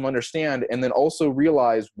understand, and then also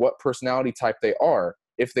realize what personality type they are.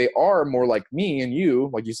 If they are more like me and you,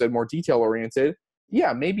 like you said, more detail oriented,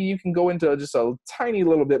 yeah, maybe you can go into just a tiny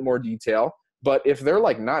little bit more detail. But if they're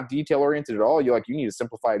like not detail oriented at all, you need to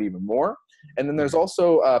simplify it even more. And then there's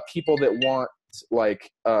also people that want like,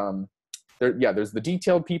 there's the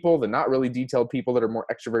detailed people, the not really detailed people that are more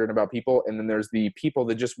extroverted about people. And then there's the people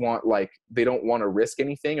that just want like, they don't want to risk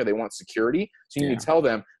anything or they want security. So you need to tell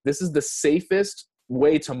them this is the safest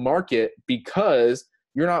way to market because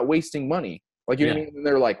you're not wasting money. Like, you know what I mean? And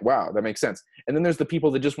they're like, wow, that makes sense. And then there's the people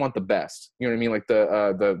that just want the best, you know what I mean? Like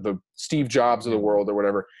the Steve Jobs of the world or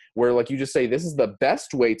whatever, where like you just say, this is the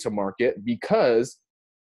best way to market because,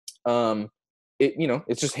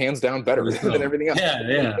 it's just hands down better than everything else.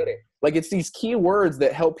 Yeah. Like it's these key words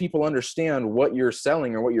that help people understand what you're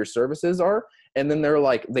selling or what your services are. And then they're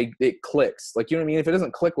like, it clicks. Like, you know what I mean? If it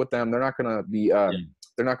doesn't click with them, they're not going to be,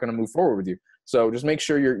 they're not going to move forward with you. So just make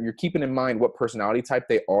sure you're keeping in mind what personality type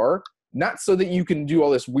they are. Not so that you can do all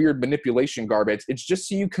this weird manipulation garbage. It's just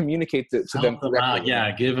so you communicate to them correctly.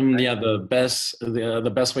 Give them the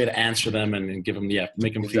best way to answer them and give them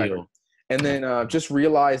make them feel. And then just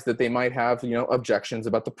realize that they might have objections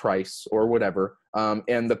about the price or whatever.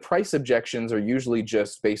 And the price objections are usually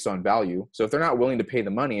just based on value. So if they're not willing to pay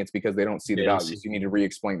the money, it's because they don't see the value. So you need to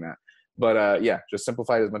re-explain that. But just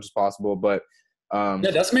simplify it as much as possible. But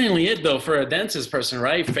that's mainly it though for a dentist person,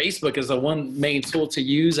 right? Facebook is the one main tool to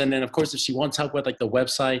use. And then of course, if she wants help with like the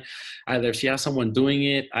website, either if she has someone doing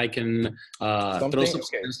it, I can throw some.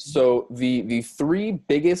 Okay. So the three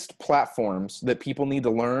biggest platforms that people need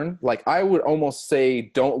to learn, like I would almost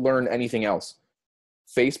say, don't learn anything else.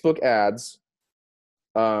 Facebook ads,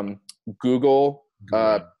 Google,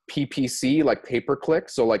 PPC, like pay-per-click.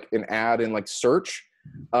 So like an ad in like search.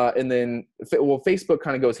 And then, Facebook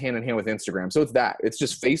kind of goes hand in hand with Instagram. So it's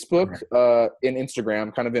just Facebook and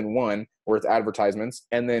Instagram kind of in one, where it's advertisements,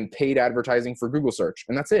 and then paid advertising for Google search.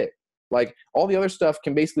 And that's it. Like all the other stuff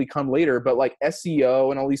can basically come later, but like SEO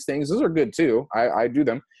and all these things, those are good too. I do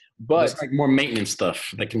them, but it's like more maintenance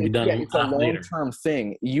stuff that can be done. It's a long-term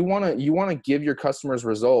thing. You want to give your customers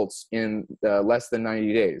results in less than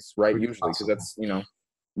 90 days, right? Usually, because that's,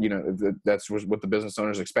 that's what the business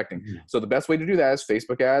owner is expecting. So the best way to do that is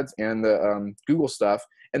Facebook ads and the Google stuff.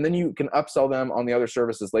 And then you can upsell them on the other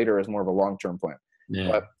services later as more of a long-term plan.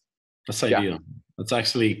 Yeah. But, that's ideal. That's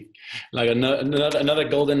actually like another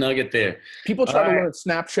golden nugget there. People try to learn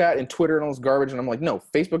Snapchat and Twitter and all this garbage. And I'm like, no,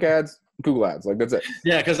 Facebook ads, Google ads. Like that's it.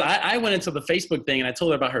 Yeah, because I went into the Facebook thing and I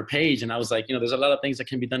told her about her page, and I was like, there's a lot of things that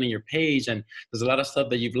can be done in your page, and there's a lot of stuff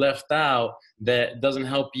that you've left out that doesn't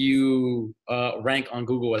help you rank on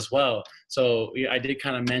Google as well. So I did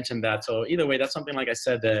kind of mention that. So either way, that's something, like I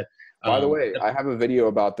said, that. By the way, I have a video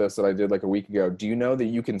about this that I did like a week ago. Do you know that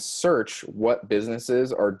you can search what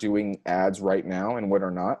businesses are doing ads right now and what are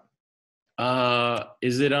not?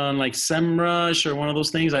 Is it on like SEMrush or one of those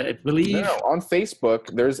things? I believe. No, on Facebook,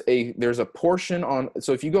 there's a portion on.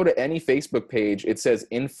 So if you go to any Facebook page, it says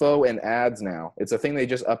info and ads now. It's a thing they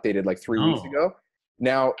just updated like 3 weeks ago.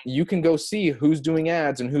 Now you can go see who's doing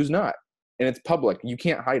ads and who's not, and it's public. You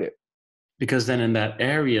can't hide it. Because then in that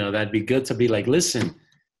area, that'd be good to be like, listen,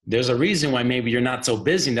 there's a reason why maybe you're not so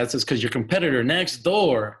busy. And that's just because your competitor next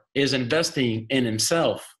door is investing in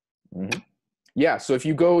himself. Mm-hmm. Yeah. So if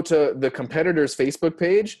you go to the competitor's Facebook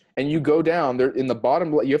page and you go down there in the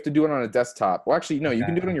bottom, you have to do it on a desktop. Well, actually, no, you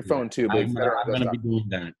can do it on your phone too. But I'm going to be doing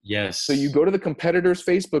that. Yes. So you go to the competitor's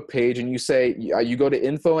Facebook page and you say, you go to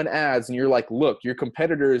info and ads and you're like, look, your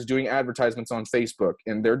competitor is doing advertisements on Facebook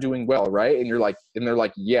and they're doing well, right? And they're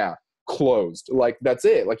like, yeah, closed. Like that's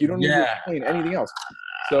it. Like you don't need to explain anything else.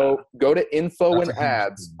 So go to info and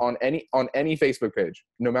ads on any Facebook page.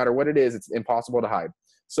 No matter what it is, it's impossible to hide.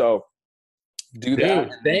 So do that.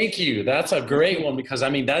 Dude, thank you. That's a great one because I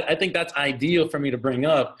think that's ideal for me to bring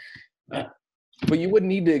up. But you wouldn't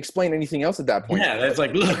need to explain anything else at that point. Yeah, that's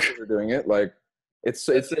like, look, you're doing it. Like it's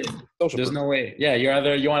social. There's no way. Yeah, you're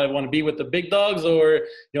either you want to be with the big dogs or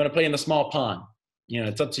you want to play in the small pond.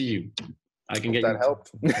 It's up to you. I can get that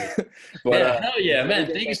helped. But, hell yeah, man.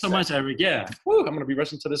 Thank you so much, Eric. Yeah. Woo, I'm going to be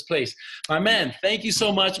rushing to this place. My man, thank you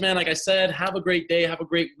so much, man. Like I said, have a great day. Have a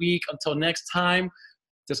great week. Until next time,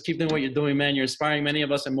 just keep doing what you're doing, man. You're inspiring many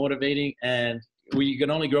of us and motivating, and we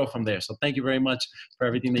can only grow from there. So thank you very much for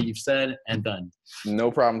everything that you've said and done.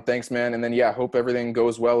 No problem. Thanks, man. And then, hope everything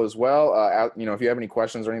goes well as well. If you have any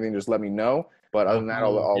questions or anything, just let me know. But other than that,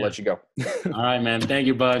 I'll let you go. All right, man. Thank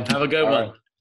you, bud. Have a good one.